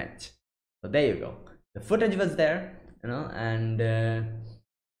her revenge. So there you go. The footage was there, you know, and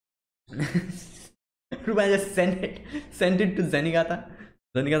Rupan just sent it to Zenigata.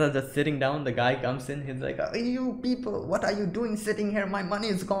 Zenigata just sitting down. The guy comes in. He's like, oh, you people, what are you doing sitting here? My money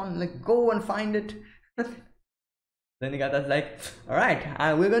is gone. Like, go and find it. Zenigata's like, all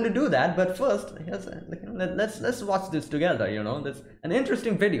right, we're going to do that, but first, here's like, you know, let's watch this together. You know, there's an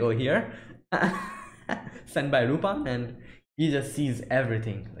interesting video here sent by Rupan, and he just sees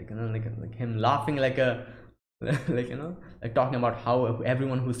everything, like, you know, like him laughing like a like, you know, like talking about how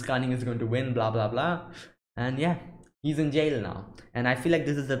everyone who's cunning is going to win, blah blah blah. And yeah, he's in jail now, and I feel like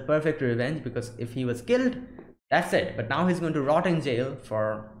this is a perfect revenge, because if he was killed, that's it. But now he's going to rot in jail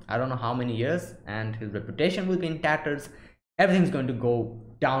for I don't know how many years, and his reputation will be in tatters. Everything's going to go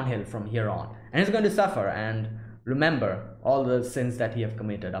downhill from here on, and he's going to suffer. And remember, all the sins that he have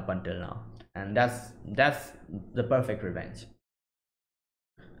committed up until now. And that's the perfect revenge.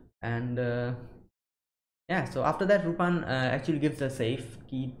 And yeah, so after that, Rupan actually gives the safe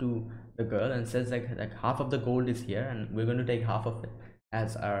key to the girl and says like half of the gold is here, and we're going to take half of it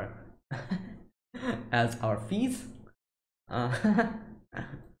as our as our fees. Uh,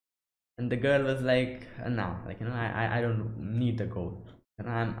 and the girl was like, no, like, you know, I don't need the gold. And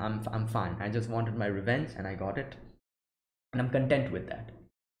I'm fine. I just wanted my revenge, and I got it, and I'm content with that.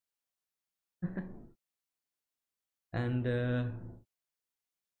 And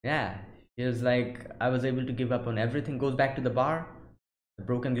yeah, he was like, I was able to give up on everything. Goes back to the bar, the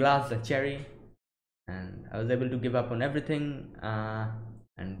broken glass, the cherry, and I was able to give up on everything.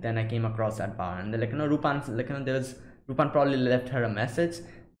 And then I came across that bar, and like, you know, Rupan, like, you know, there was Rupan probably left her a message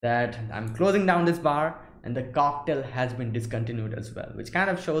that I'm closing down this bar, and the cocktail has been discontinued as well, which kind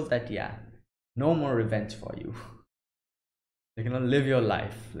of shows that, yeah, no more revenge for you. Like, you know, live your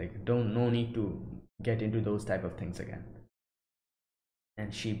life. Like, don't no need to get into those type of things again.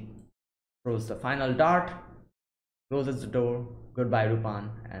 And she throws the final dart, closes the door, goodbye Rupan,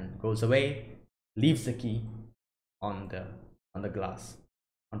 and goes away, leaves the key on the glass,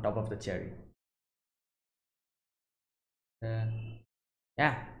 on top of the cherry. Uh,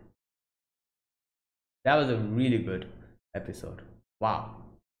 yeah, that was a really good episode. Wow.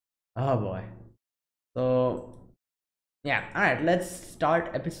 Oh boy. So yeah, all right. Let's start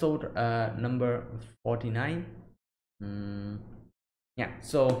episode number 49. Mm, yeah.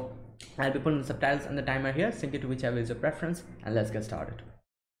 So I'll be putting the subtitles and the timer here. Sync it to whichever is your preference, and let's get started.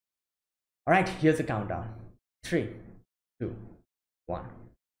 All right. Here's the countdown. 3, 2, 1,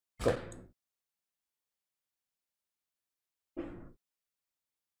 go.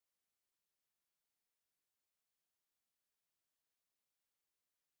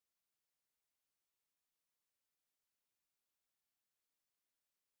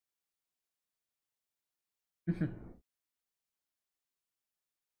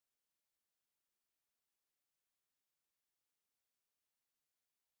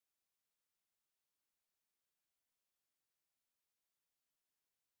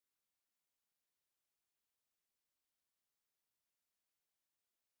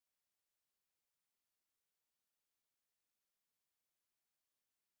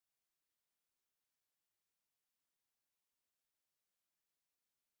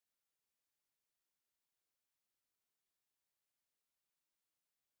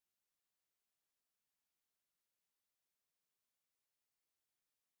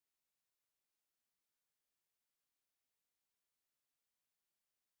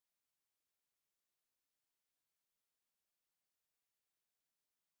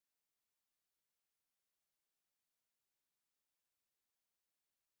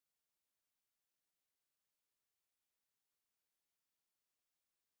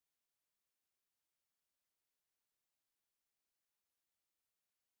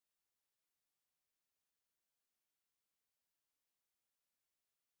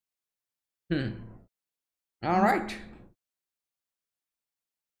 All right.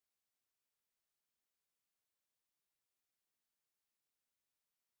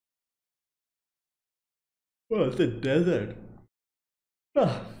 Well, it's a desert.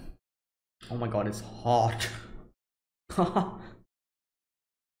 Ah. Oh my god, it's hot.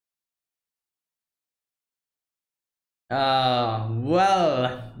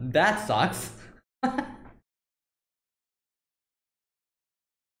 Well, that sucks.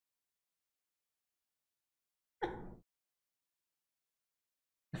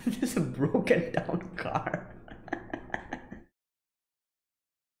 This is a broken down car.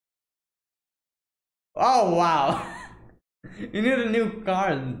 Oh wow. You need a new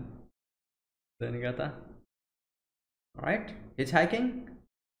car. Then you got that. Alright. Hitchhiking?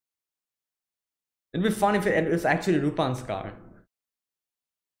 It'd be fun if it was actually Rupan's car.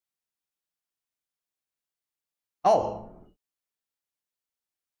 Oh.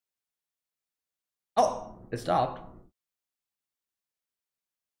 Oh, it stopped.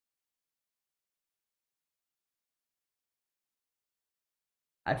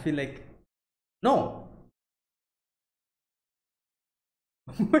 I feel like no.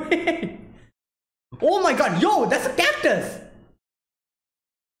 Wait. Oh my god, yo, that's a cactus.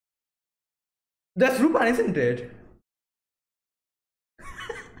 That's Rupan, isn't it?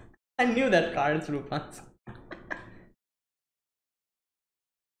 I knew that car is Rupan's.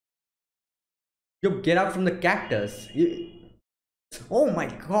 Yo, get out from the cactus. Oh my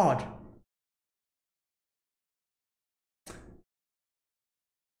god.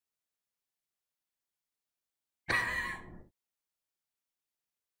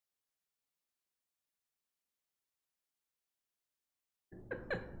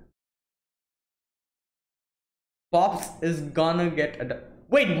 Pops is gonna get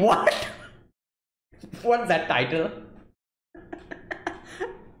wait, what? What's that title?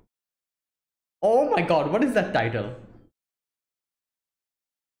 Oh my god, what is that title?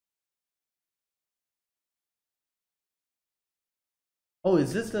 Oh,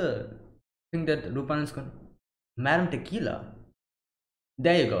 is this the thing that Lupin is going? Madam Tequila.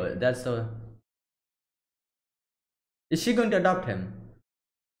 There you go. That's the. Is she going to adopt him?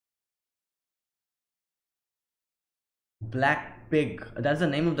 Black Pig. That's the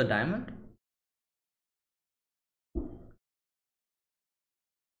name of the diamond?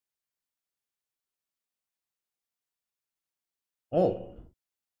 Oh.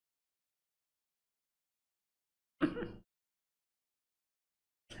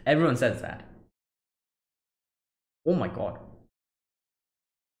 Everyone says that. Oh my god.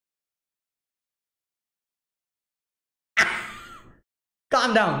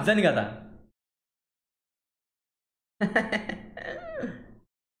 Calm down, Zenigata.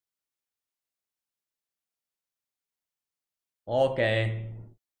 Okay.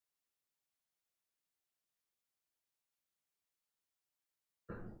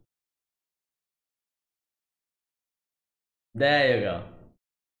 There you go.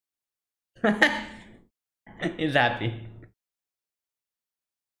 He's happy.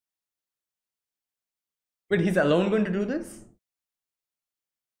 But he's alone going to do this?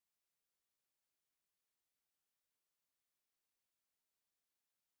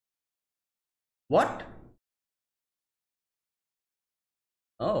 What?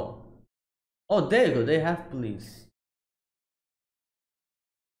 Oh. Oh, there you go. They have police.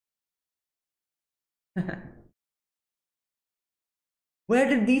 Where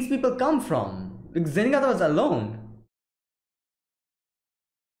did these people come from? Because Zenigata was alone.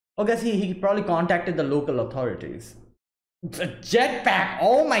 I guess he probably contacted the local authorities. A jetpack!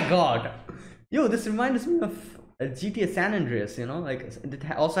 Oh my god! Yo, this reminds me of a GTA San Andreas, you know? Like,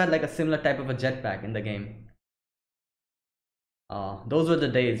 it also had like a similar type of a jetpack in the game. Those were the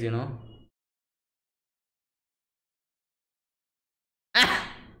days, you know?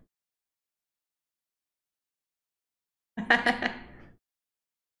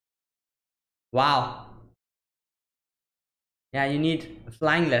 Wow. Yeah, you need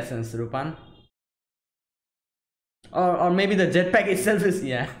flying lessons, Rupan. Or maybe the jetpack itself is,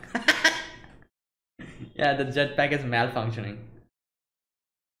 yeah. Yeah, the jetpack is malfunctioning.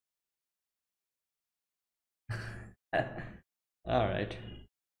 Alright.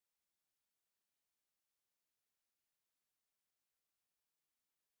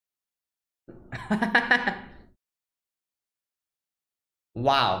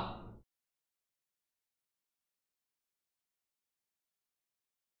 Wow.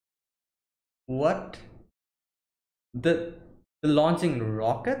 What? The, the launching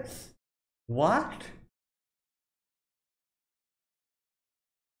rockets? What?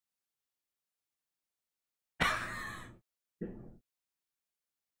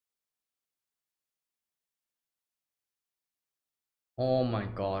 Oh my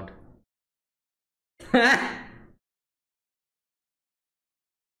god. uh,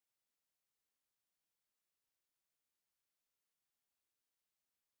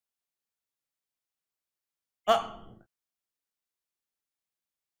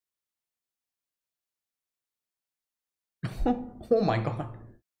 oh my god.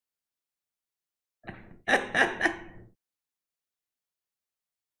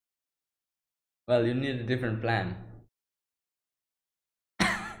 Well, you need a different plan.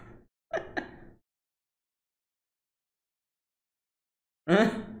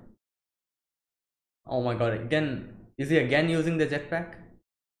 Oh my god, again. Is he again using the jetpack?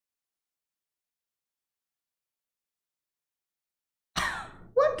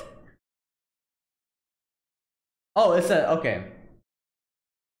 What? Oh, it's a. Okay.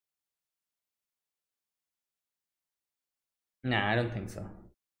 Nah, I don't think so.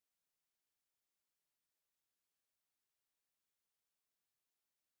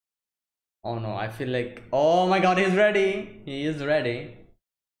 Oh no, I feel like. Oh my god, he's ready. He is ready.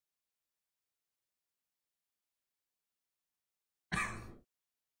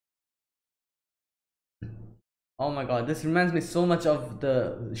 Oh my god, this reminds me so much of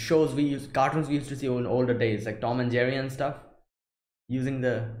the cartoons we used to see in older days, like Tom and Jerry and stuff. Using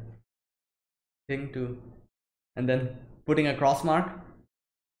the thing to, and then putting a cross mark.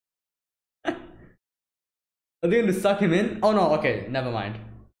 Are they going to suck him in? Oh no, okay, never mind.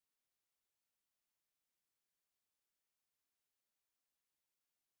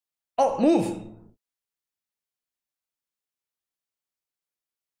 Oh, move!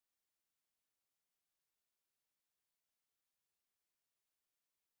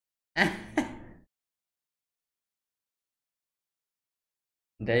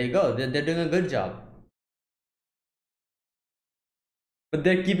 There you go. They're doing a good job. But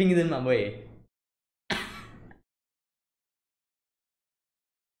they're keeping them away.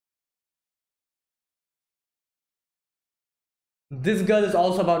 This girl is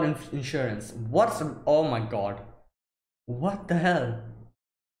also about insurance. What's. Oh my god. What the hell?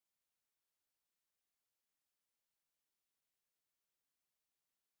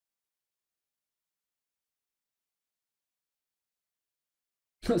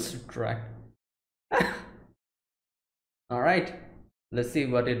 Subtract. Alright. Let's see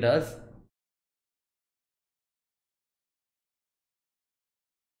what it does.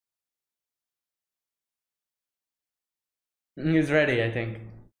 He's ready, I think.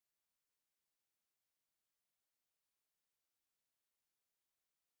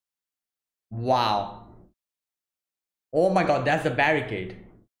 Wow. Oh my god, that's a barricade.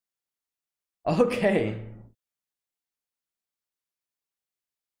 Okay.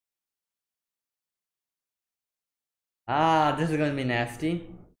 Ah, this is gonna be nasty.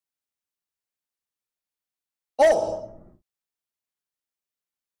 Oh!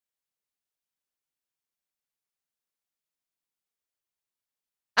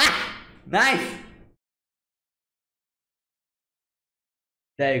 Ah! Nice!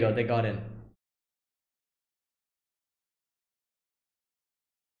 There you go, they got in.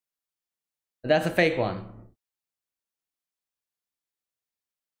 That's a fake one.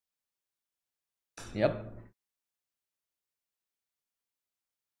 Yep.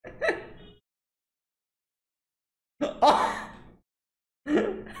 Oh!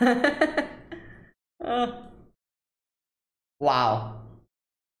 Uh, wow.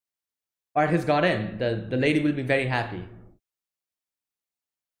 Alright, he's got in. The lady will be very happy.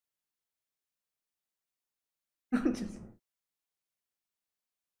 Just-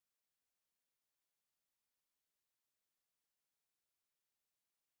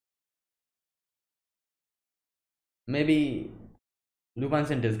 Maybe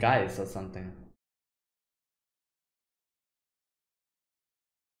Lupin's in disguise or something.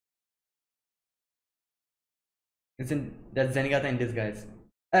 Isn't that Zenigata in disguise?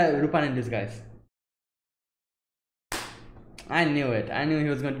 Lupin in disguise. I knew it. I knew he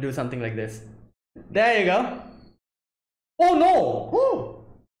was going to do something like this. There you go. Oh no! Oh!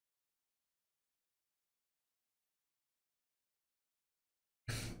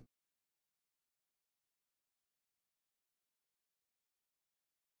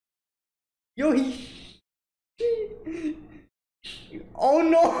 Yo, he. Oh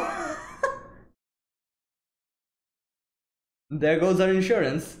no! There goes our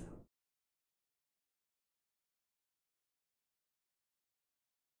insurance.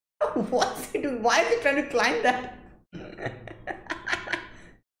 What's he doing? Why is he trying to climb that?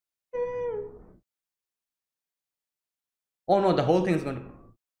 Oh no, the whole thing is going to.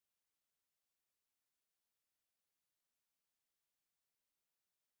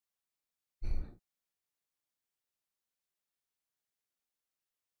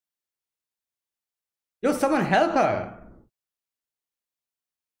 Yo, someone help her!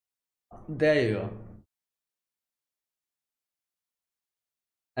 There you go.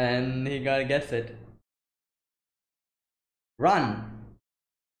 And he gotta guess it. Run!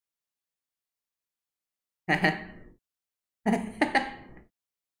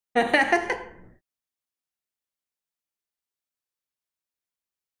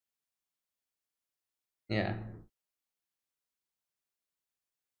 Yeah.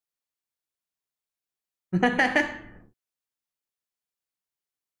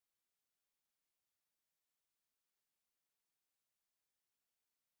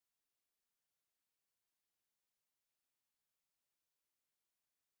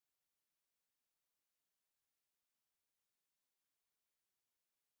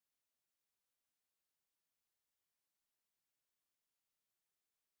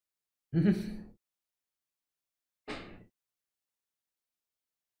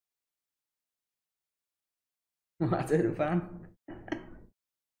 What's it, Lupin?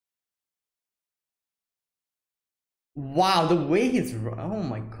 Wow, the way he's. Oh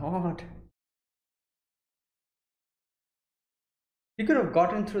my god. He could have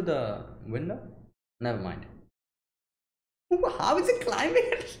gotten through the window? Never mind. How is he climbing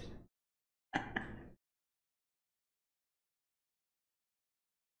it?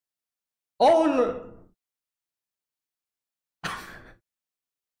 Oh no!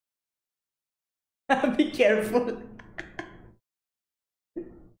 Be careful.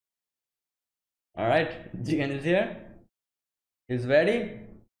 Alright, Jigen is here. He's ready.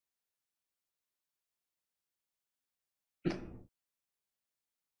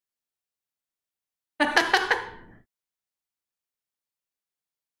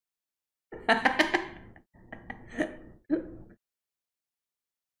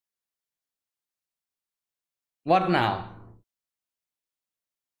 What now?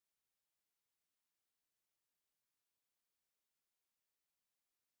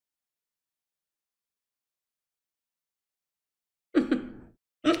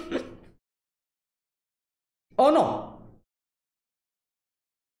 Oh no.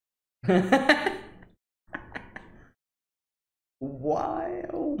 Why?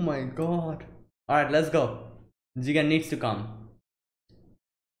 Oh my god. Alright, let's go. Jigan needs to come.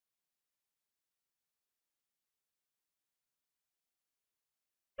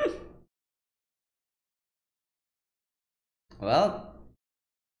 Well,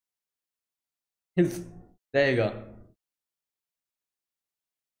 his. There you go.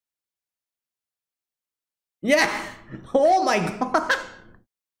 Yeah! Oh my god!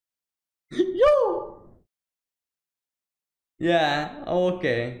 Yo! Yeah,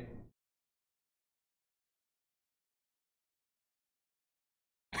 okay.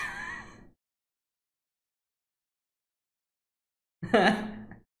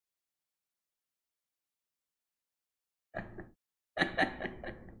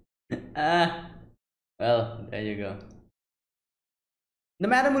 Ah, well, there you go. The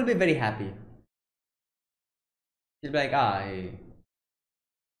madam will be very happy. She'll be like, ah,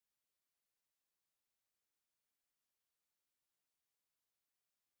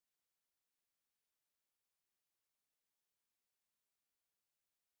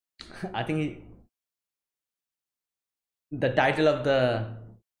 I think the title of the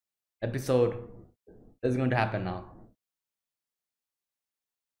episode is going to happen now.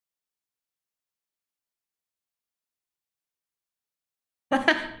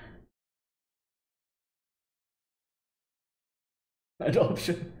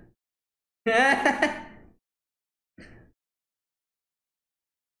 Adoption.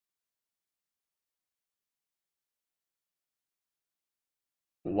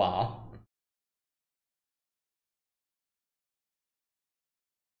 Wow.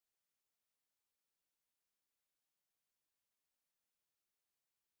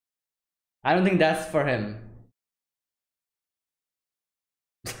 I don't think that's for him.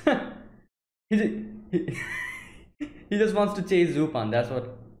 he, he, he just wants to chase Zupan. That's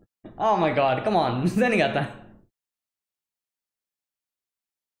what. Oh my god, come on. Zenigata.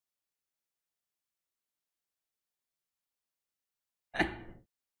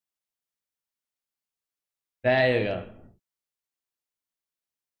 There you go.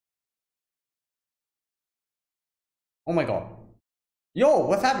 Oh my god. Yo,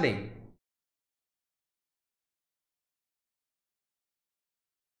 what's happening?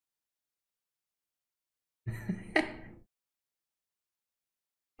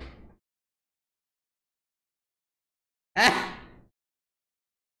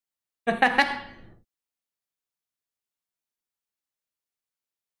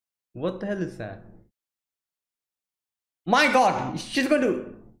 What the hell is that? My god, she's going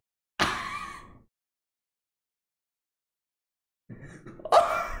to.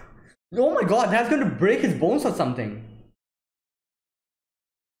 Oh my god, that's going to break his bones or something.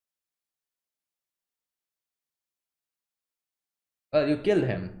 Well, you killed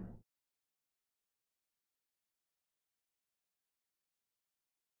him.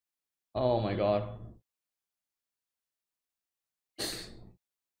 Oh my god.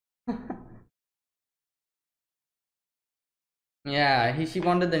 Yeah, she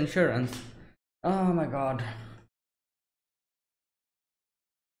wanted the insurance. Oh my god.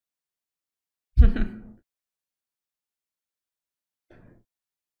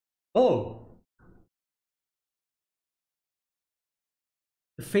 Oh,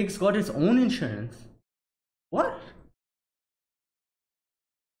 the fake's got his own insurance. What?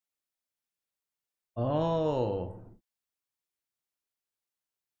 Oh,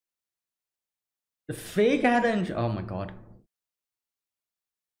 the fake had an oh my god.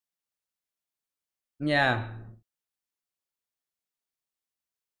 Yeah.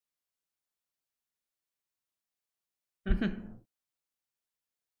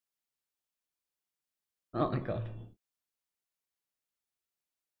 Oh my god.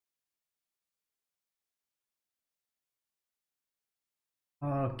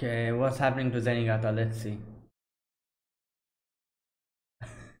 Okay, what's happening to Zenigata? Let's see.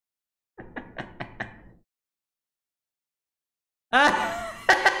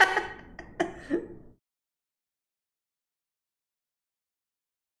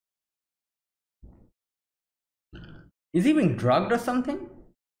 Is he being drugged or something?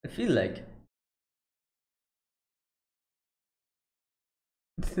 I feel like.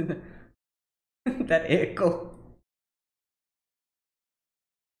 That echo.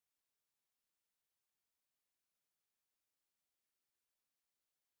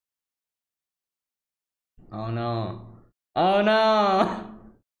 Oh no. Oh no.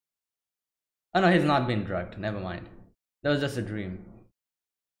 Oh no, he's not been drugged. Never mind. That was just a dream.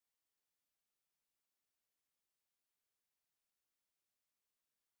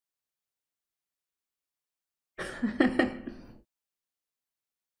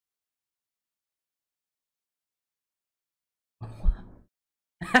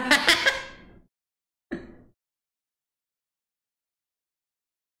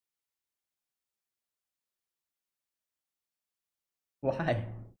 Why?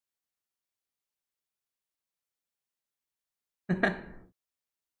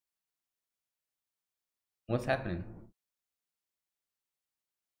 What's happening?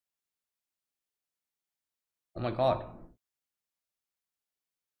 Oh my god.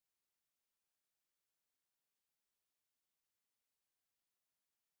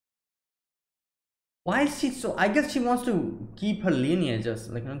 Why is she so? I guess she wants to keep her lineage,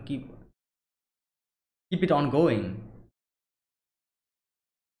 just like, keep it ongoing.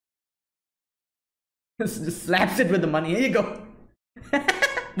 Just slaps it with the money. Here you go.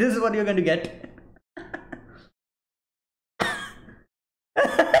 This is what you're going to get.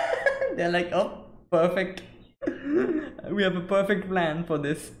 They're like, oh, perfect. We have a perfect plan for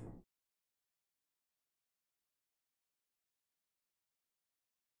this.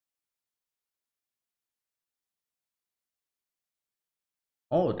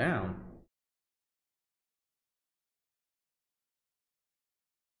 Oh, damn.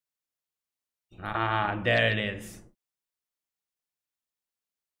 Ah, there it is.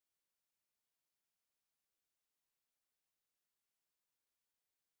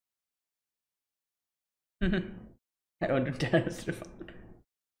 I want to terrorist refund.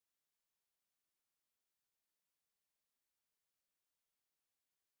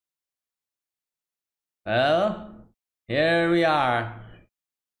 Well, here we are.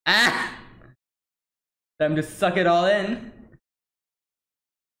 Ah! Time to suck it all in.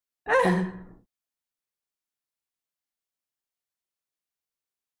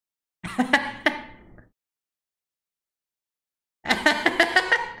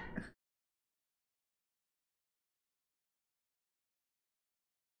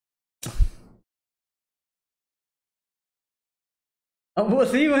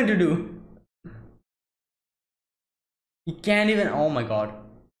 What's he going to do? He can't even. Oh my god.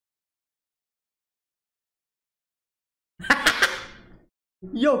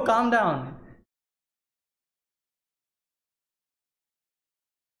 Yo, calm down.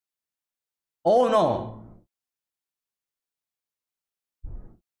 Oh no.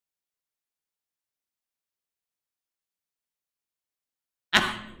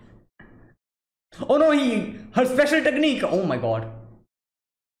 Oh no, her special technique. Oh my god.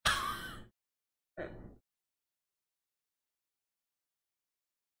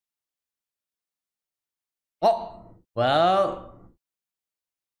 Oh, well.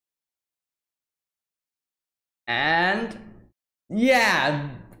 And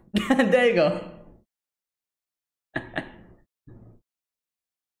yeah, there you go.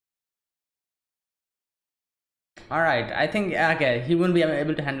 All right, I think okay, he wouldn't be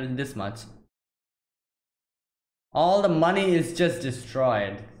able to handle this much. All the money is just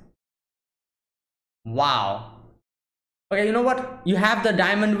destroyed. Wow. Okay, you know what? You have the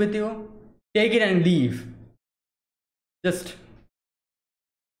diamond with you. Take it and leave. Just.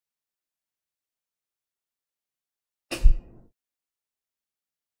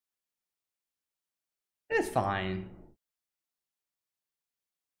 It's fine.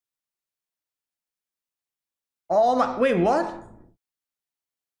 Oh my. Wait, what?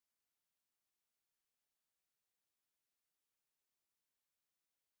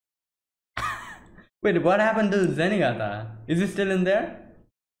 Wait, what happened to Zenigata? Is he still in there?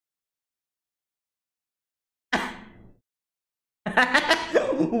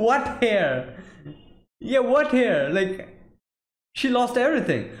 What hair? Yeah, what hair? Like, she lost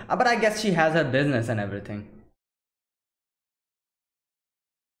everything. But I guess she has her business and everything.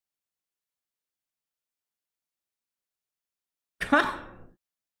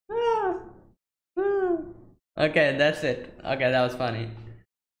 Okay, that's it. Okay, that was funny.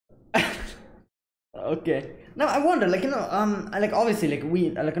 Okay. Now I wonder, like, like, obviously, like, we,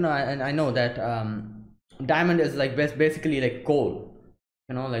 like, and I know that diamond is like basically like coal.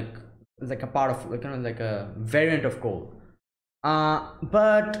 Like, it's like a part of, like, like a variant of coal.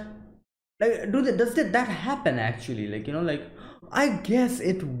 But like, that happen actually? Like, like, I guess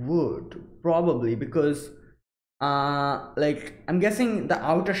it would probably, because like, I'm guessing the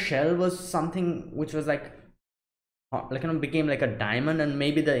outer shell was something which was like became like a diamond, and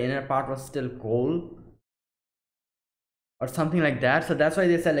maybe the inner part was still coal. or something like that. So that's why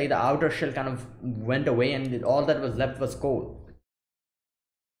they said like the outer shell kind of went away and all that was left was coal.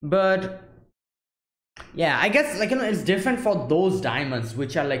 But yeah, I guess like it's different for those diamonds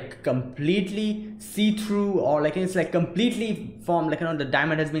which are like completely see-through, or like it's like completely formed, like the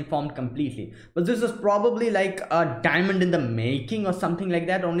diamond has been formed completely. But this was probably like a diamond in the making or something like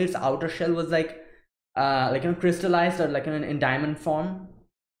that, only its outer shell was like crystallized or like in diamond form,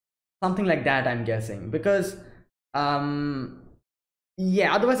 something like that, I'm guessing. Because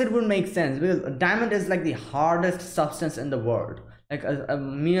yeah, otherwise it wouldn't make sense, because a diamond is like the hardest substance in the world. Like a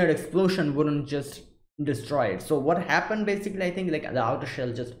mere explosion wouldn't just destroy it. So what happened basically, I think like the outer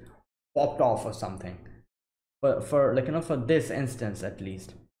shell just popped off or something, but for like for this instance at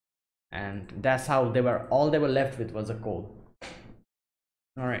least. And that's how they were, all they were left with was a coal.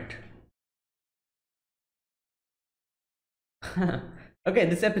 All right. Okay,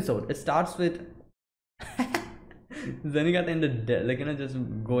 this episode, it starts with Zenigata in the like just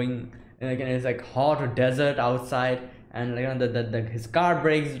going, like it's like hot desert outside, and like his car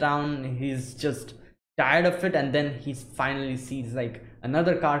breaks down. He's just tired of it, and then he finally sees like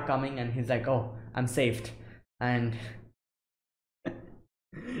another car coming, and he's like, oh, I'm saved. And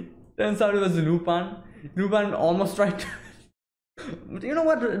turns out it was Lupin. Lupin almost tried to but you know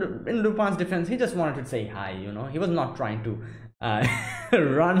what, in Lupin's defense, he just wanted to say hi. He was not trying to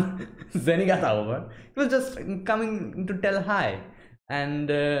run Zenigata over. He was just coming to tell hi. And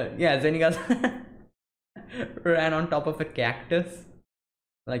yeah, Zenigata ran on top of a cactus.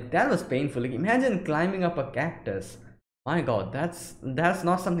 Like, that was painful. Like, imagine climbing up a cactus. My god, that's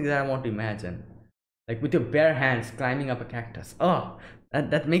not something that I want to imagine. Like, with your bare hands climbing up a cactus. Oh,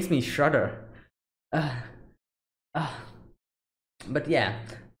 that makes me shudder. But yeah,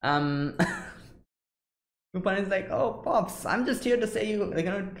 Lupin is like, oh, Pops, I'm just here to say you,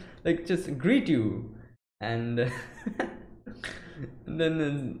 like just greet you. And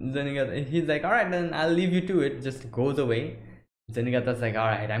then Zenigata, he's like, all right, then I'll leave you to it. Just goes away. Zenigata's like, all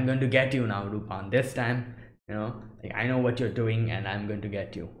right, I'm going to get you now, Lupin. This time, like, I know what you're doing, and I'm going to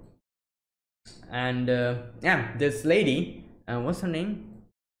get you. And yeah, this lady, what's her name?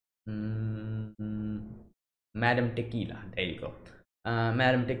 Madam Tequila. There you go.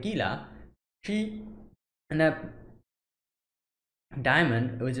 Madam Tequila, she and a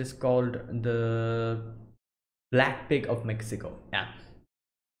diamond which is called the Black Pig of Mexico. Yeah.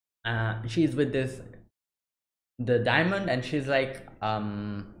 She's with the diamond, and she's like,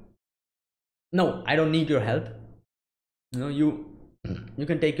 no, I don't need your help. You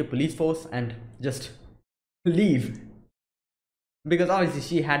can take your police force and just leave. Because obviously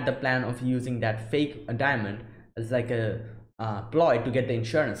she had the plan of using that fake diamond as like a ploy to get the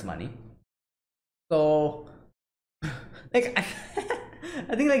insurance money. So like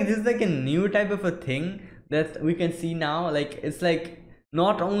I think like this is like a new type of a thing that we can see now. Like, it's like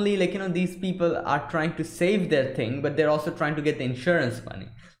not only like these people are trying to save their thing, but they're also trying to get the insurance money.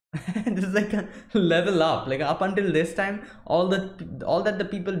 This is like a level up. Like, up until this time, all that the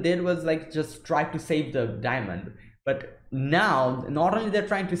people did was like just try to save the diamond. But now, not only they're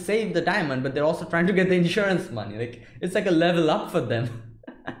trying to save the diamond, but they're also trying to get the insurance money. Like, it's like a level up for them.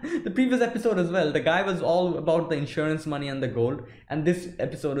 The previous episode as well, the guy was all about the insurance money and the gold. And this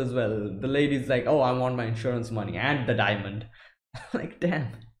episode as well, the lady's like, oh, I want my insurance money and the diamond. Like, damn.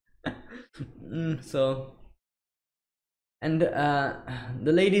 So, and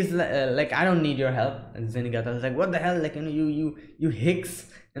the lady's like, I don't need your help. And Zenigata is like, what the hell? Like, you hicks.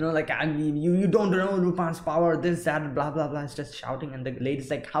 Like, I mean, you don't know Lupin's power, this, that, blah, blah, blah. It's just shouting. And the lady's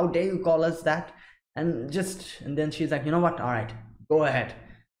like, how dare you call us that? And then she's like, you know what? All right, go ahead.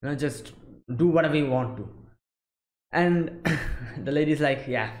 Just do whatever you want to. And the lady's like,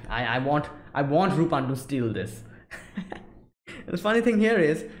 yeah, I want Lupin to steal this. The funny thing here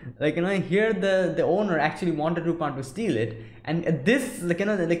is, like, here the owner actually wanted Lupin to steal it. And this, like,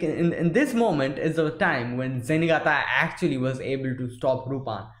 like in this moment is the time when Zenigata actually was able to stop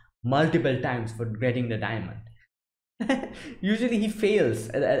Lupin multiple times for getting the diamond. Usually he fails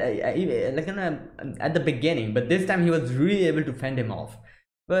at the beginning, but this time he was really able to fend him off.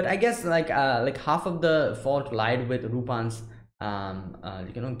 But I guess like half of the fault lied with Lupin's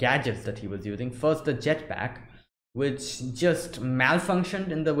gadgets that he was using. First, the jetpack, which just malfunctioned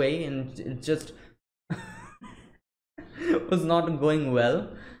in the way, and it just was not going well.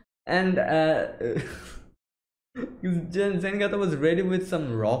 And Zenigata was ready with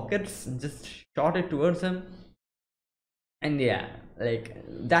some rockets, just shot it towards him. And yeah, like,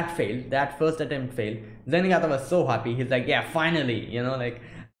 that failed. That first attempt failed. Zenigata was so happy. He's like, yeah, finally, like,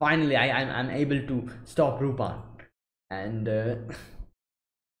 finally I'm able to stop Lupin. And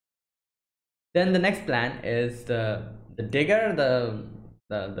then the next plan is the the digger,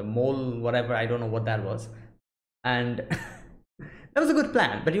 the mole, whatever, I don't know what that was. And that was a good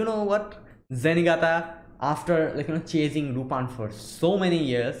plan. But you know what, Zenigata, after chasing Lupin for so many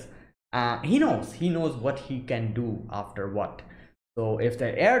years, he knows what he can do after what. So if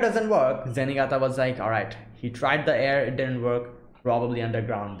the air doesn't work, Zenigata was like, all right, he tried the air, it didn't work, probably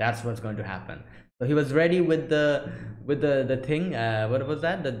underground, that's what's going to happen. So he was ready with the thing, what was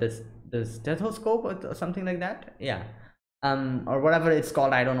that, the stethoscope or something like that, yeah, or whatever it's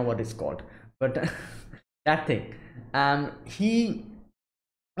called, I don't know what it's called, but that thing. He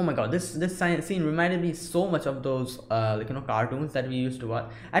Oh my god, this scene reminded me so much of those cartoons that we used to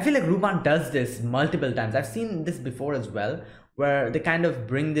watch. I feel like Lupin does this multiple times. I've seen this before as well, where they kind of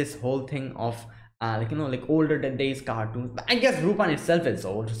bring this whole thing of older days cartoons. But I guess Lupin itself is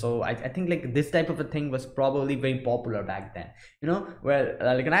old, so I think like this type of a thing was probably very popular back then. Where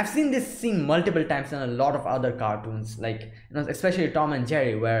and I've seen this scene multiple times in a lot of other cartoons, like especially Tom and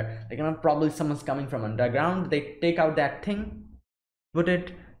Jerry, where probably someone's coming from underground. They take out that thing, put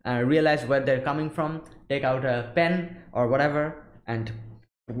it, realize where they're coming from, take out a pen or whatever, and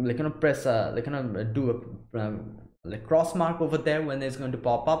press do a cross mark over there when it's going to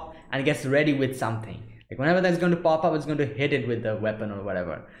pop up, and gets ready with something. Like whenever that's going to pop up, it's going to hit it with the weapon or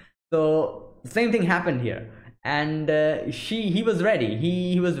whatever. So same thing happened here, and he was ready.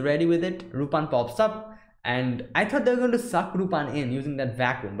 He was ready with it. Lupin pops up, and I thought they were going to suck Lupin in using that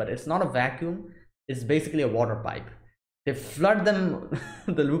vacuum, but it's not a vacuum. It's basically a water pipe. They flood them,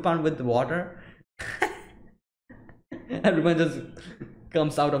 the Lupin, with the water, and Lupin just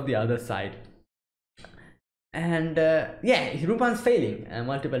comes out of the other side. And yeah, Lupin's failing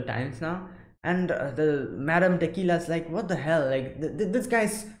multiple times now, and the Madame Tequila's like, what the hell, like this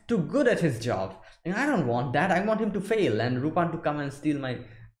guy's too good at his job, and I don't want that. I want him to fail and Lupin to come and steal my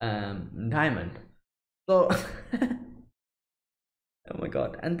diamond. So oh my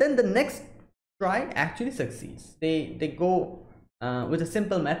god. And then the next try actually succeeds. They go with a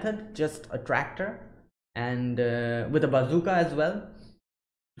simple method, just a tractor, and with a bazooka as well.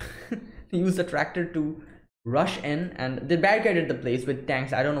 They use the tractor to rush in, and they barricaded the place with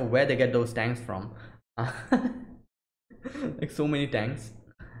tanks. I don't know where they get those tanks from. Like so many tanks.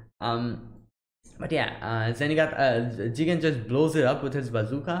 But yeah, Jigen just blows it up with his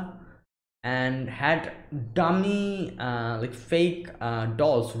bazooka, and had dummy like fake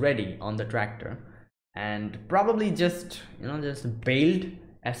dolls ready on the tractor, and probably just just bailed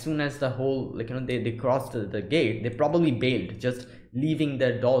as soon as the whole they crossed the gate. They probably bailed, just leaving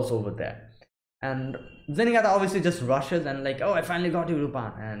their dolls over there. And Zenigata obviously just rushes and like, oh, I finally got you,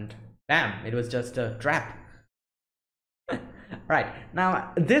 Lupin, and bam, it was just a trap. Right,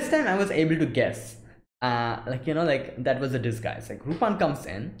 now this time I was able to guess like that was a disguise. Like Lupin comes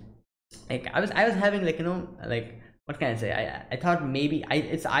in, like I was having like what can I say, I thought maybe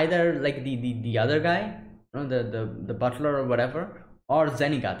it's either like the other guy, the butler or whatever, or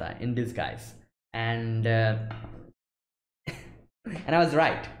Zenigata in disguise. And and I was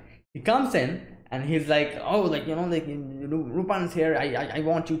right. He comes in and he's like, oh, like Lupin's here, I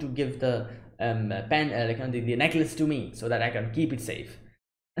want you to give the pen the necklace to me so that I can keep it safe.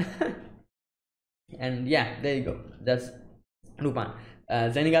 And yeah, there you go, that's Lupin.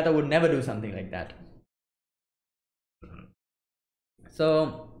 Zenigata would never do something like that.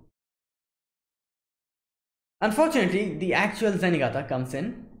 So unfortunately, the actual Zenigata comes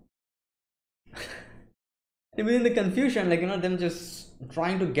in. Within the confusion, them just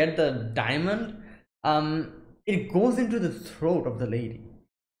trying to get the diamond, it goes into the throat of the lady.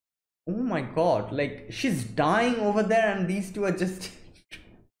 Oh my god, like she's dying over there, and these two are just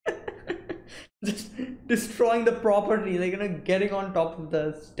just destroying the property, getting on top of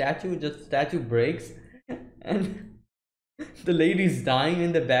the statue. Just statue breaks, and the lady's dying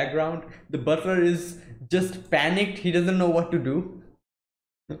in the background. The butler is just panicked, he doesn't know what to do.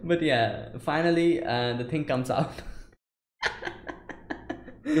 But yeah, finally the thing comes out.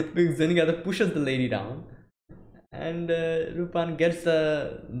 Because Zenigata pushes the lady down, and Lupin gets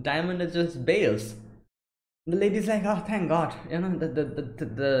the diamond and just bails. The lady's like, oh, thank god,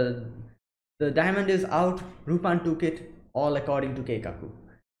 the diamond is out. Lupin took it, all according to Keikaku.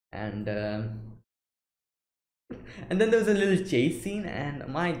 And then there was a little chase scene, and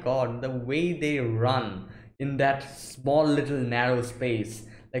my god, the way they run in that small little narrow space,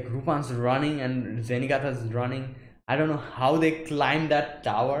 like Lupin's running and Zenigata's running. I don't know how they climbed that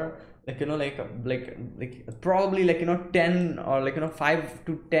tower, probably 10 or 5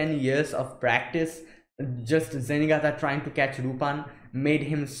 to 10 years of practice. Just Zenigata trying to catch Lupin made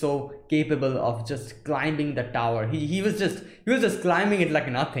him so capable of just climbing the tower. He was just climbing it like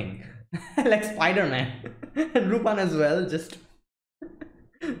nothing. like Spider-Man. And Rupan as well just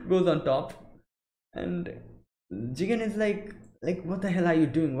goes on top. And Jigen is like, what the hell are you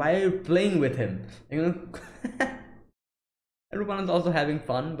doing? Why are you playing with him? You know. Rupan is also having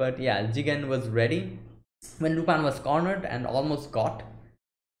fun, but yeah, Jigen was ready. When Rupan was cornered and almost got,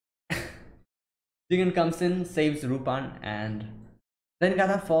 Jigen comes in, saves Rupan, and then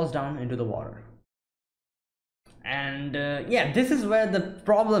Gata falls down into the water. And yeah, this is where the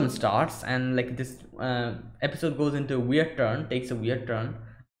problem starts, and like this episode goes into a weird turn, takes a weird turn.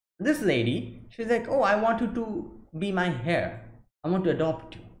 This lady, she's like, oh, I want you to be my heir. I want to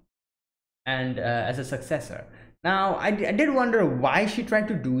adopt you and as a successor. Now I did wonder why she tried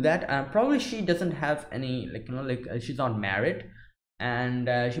to do that. Probably she doesn't have any, like, you know, like she's not married, and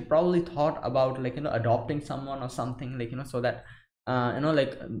she probably thought about, like, you know, adopting someone or something, like, you know, so that you know,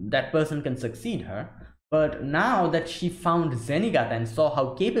 like that person can succeed her. But now that she found Zenigata and saw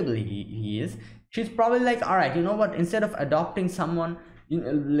how capable he is, she's probably like, all right, you know what, instead of adopting someone,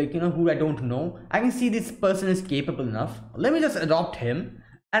 like, you know, who I don't know, I can see this person is capable enough, let me just adopt him,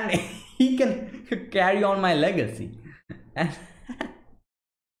 and he can carry on my legacy. And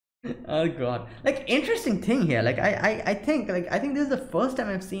oh god, like, interesting thing here, like I think this is the first time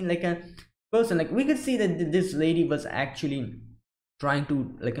I've seen like a person, like, we could see that this lady was actually trying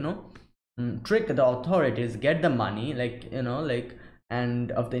to, like, you know, trick the authorities, get the money, like, you know, like,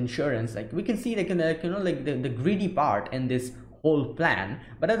 and of the insurance, like we can see, like, in the, like, you know, like the greedy part in this whole plan.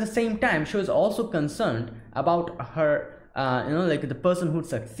 But at the same time, she was also concerned about her you know, like the person who'd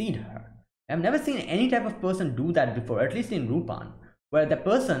succeed her. I've never seen any type of person do that before, at least in Lupin, where the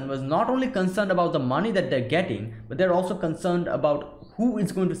person was not only concerned about the money that they're getting, but they're also concerned about who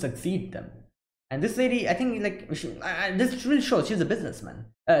is going to succeed them. And this lady, I think, like, this really shows she's a businessman.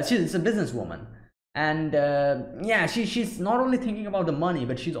 She's a businesswoman, and yeah, she's not only thinking about the money,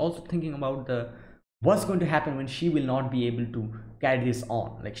 but she's also thinking about the what's going to happen when she will not be able to carry this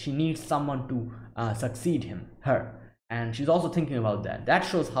on. Like, she needs someone to succeed her, and she's also thinking about that. That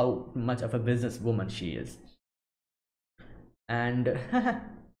shows how much of a businesswoman she is. And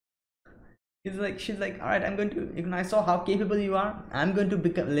she's like, all right, I'm going to. I saw how capable you are. I'm going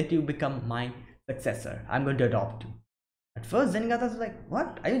to let you become my successor. I'm going to adopt you. At first, Zenigata's like,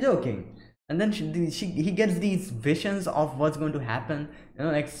 what? Are you joking? And then he gets these visions of what's going to happen. You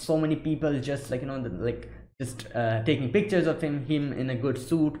know, like so many people just, like, you know, like just taking pictures of him in a good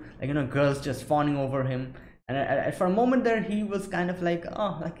suit, like, you know, girls just fawning over him. And for a moment there, he was kind of like,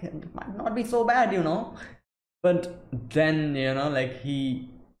 oh, like, it might not be so bad, you know. But then, you know, like he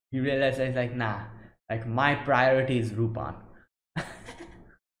realized, like, nah, like my priority is Rupan.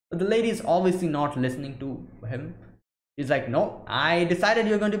 But the lady is obviously not listening to him. She's like, no, I decided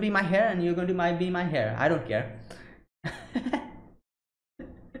you're going to be my hair, and you're going to be my hair. I don't care.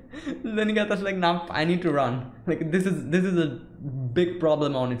 Then Gata's like, nah, I need to run. Like, this is a big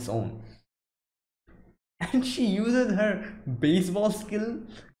problem on its own. And she uses her baseball skill,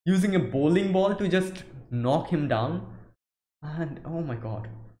 using a bowling ball to just knock him down. And oh my god.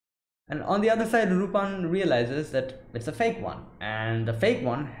 And on the other side, Rupan realizes that it's a fake one, and the fake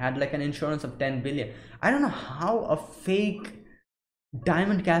one had like an insurance of 10 billion. I don't know how a fake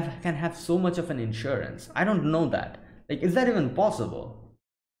diamond can have so much of an insurance. I don't know that. Like, is that even possible?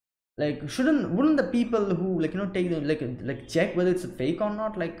 Like, wouldn't the people who, like, you know, take them, like check whether it's a fake or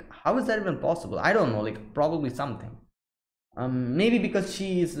not? Like, how is that even possible? I don't know. Like, probably something. Maybe because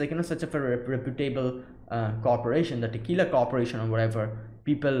she is, like, you know, such a reputable corporation, the Tequila Corporation or whatever.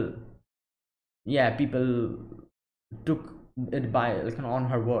 People took it by, like, you know, on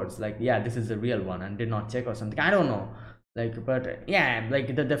her words, like, yeah, this is the real one, and did not check or something. I don't know. Like, but yeah,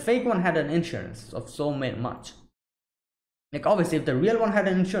 like the fake one had an insurance of so much. Like, obviously, if the real one had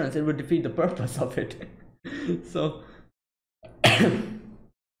an insurance, it would defeat the purpose of it. So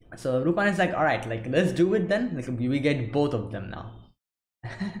so Rupan is like, all right, like, let's do it then. Like, we get both of them now.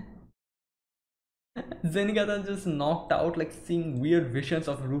 Zenigata just knocked out, like, seeing weird visions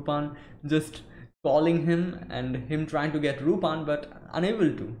of Rupan just calling him, and him trying to get Rupan but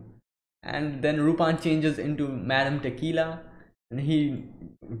unable to. And then Rupan changes into Madame Tequila, and he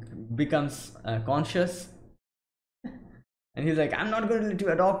becomes conscious. And he's like, I'm not going to let you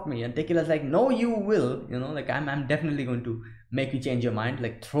adopt me. And Tequila's like, no, you will. You know, like, I'm definitely going to make you change your mind.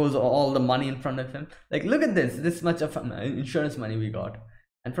 Like, throws all the money in front of him. Like, look at this much of insurance money we got.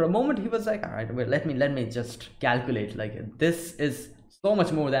 And for a moment, he was like, all right, wait, let me just calculate. Like, this is so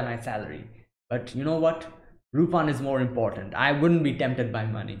much more than my salary. But you know what? Rupan is more important. I wouldn't be tempted by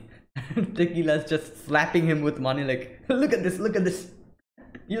money. Tequila's just slapping him with money. Like, look at this.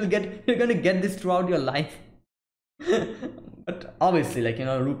 You're gonna get this throughout your life. But obviously,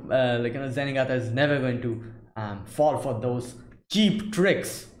 Zenigata is never going to fall for those cheap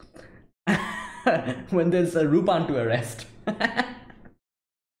tricks when there's a Lupin to arrest.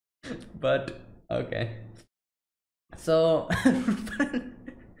 But okay, so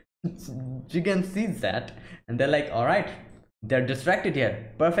Jigen sees that, and they're like, all right, they're distracted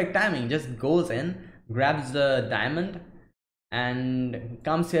here, perfect timing, just goes in, grabs the diamond, and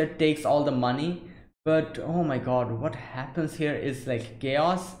comes here, takes all the money. But oh my god, what happens here is like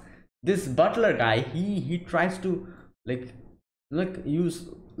chaos. This butler guy, he tries to like use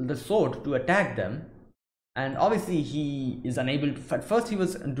the sword to attack them, and obviously he is unable to. At first he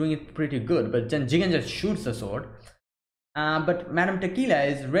was doing it pretty good, but then Jigen just shoots the sword. But Madame Tequila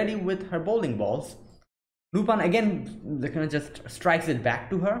is ready with her bowling balls. Lupin again just strikes it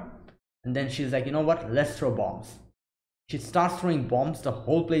back to her, and then she's like, you know what, let's throw bombs. She starts throwing bombs, the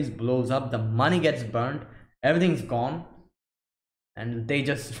whole place blows up, the money gets burned, everything's gone, and they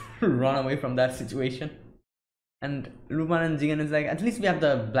just run away from that situation. And Lupin and Jigen is like, at least we have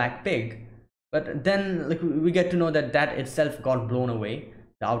the black pig. But then like we get to know that that itself got blown away,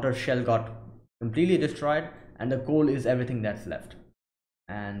 the outer shell got completely destroyed, and the coal is everything that's left.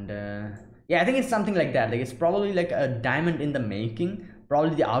 And yeah, I think it's something like that. Like it's probably like a diamond in the making.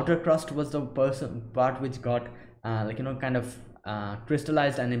 Probably the outer crust was the part which got kind of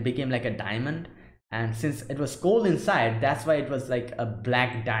crystallized, and it became like a diamond. And since it was coal inside, that's why it was like a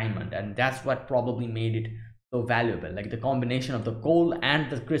black diamond, and that's what probably made it so valuable, like the combination of the coal and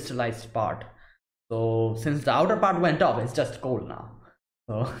the crystallized part. So since the outer part went off, it's just coal now.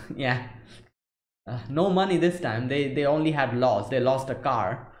 So yeah, no money this time. They only had loss. They lost a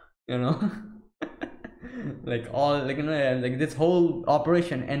car, you know. Like all like this whole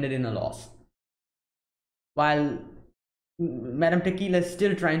operation ended in a loss, while Madame Tequila is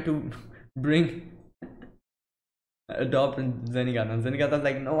still trying to bring adopt Zenigata. And Zenigata's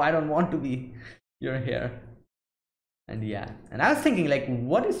like, no, I don't want to be your hair. And yeah, and I was thinking like,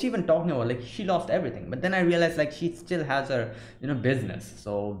 what is she even talking about? Like she lost everything, but then I realized like she still has her business,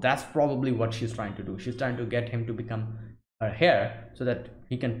 so that's probably what she's trying to do. She's trying to get him to become her heir so that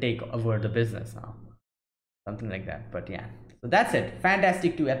he can take over the business now, something like that. But yeah, so that's it.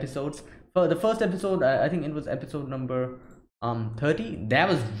 Fantastic 2 episodes. For the first episode, I think it was episode number 30. That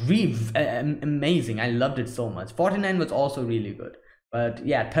was really amazing. I loved it so much. 49 was also really good, but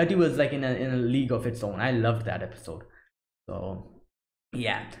yeah, 30 was like in a league of its own. I loved that episode. So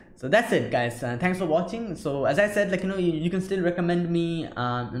yeah, so that's it, guys. Thanks for watching. So as I said, like you can still recommend me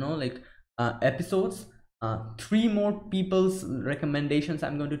episodes. 3 more people's recommendations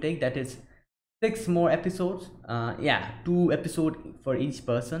I'm going to take. That is 6 more episodes. Yeah, 2 episodes for each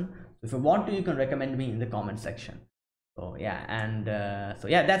person. So if you want to, you can recommend me in the comment section. So yeah, and so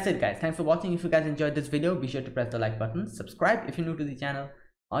yeah, that's it, guys. Thanks for watching. If you guys enjoyed this video, be sure to press the like button, subscribe if you're new to the channel,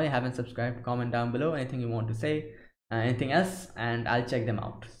 or you haven't subscribed. Comment down below anything you want to say, anything else, and I'll check them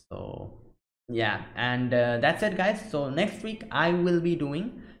out. So yeah, and that's it, guys. So next week I will be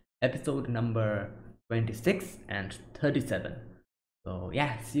doing episode number 26 and 37. So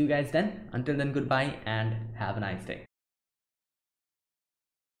yeah, see you guys then. Until then, goodbye and have a nice day.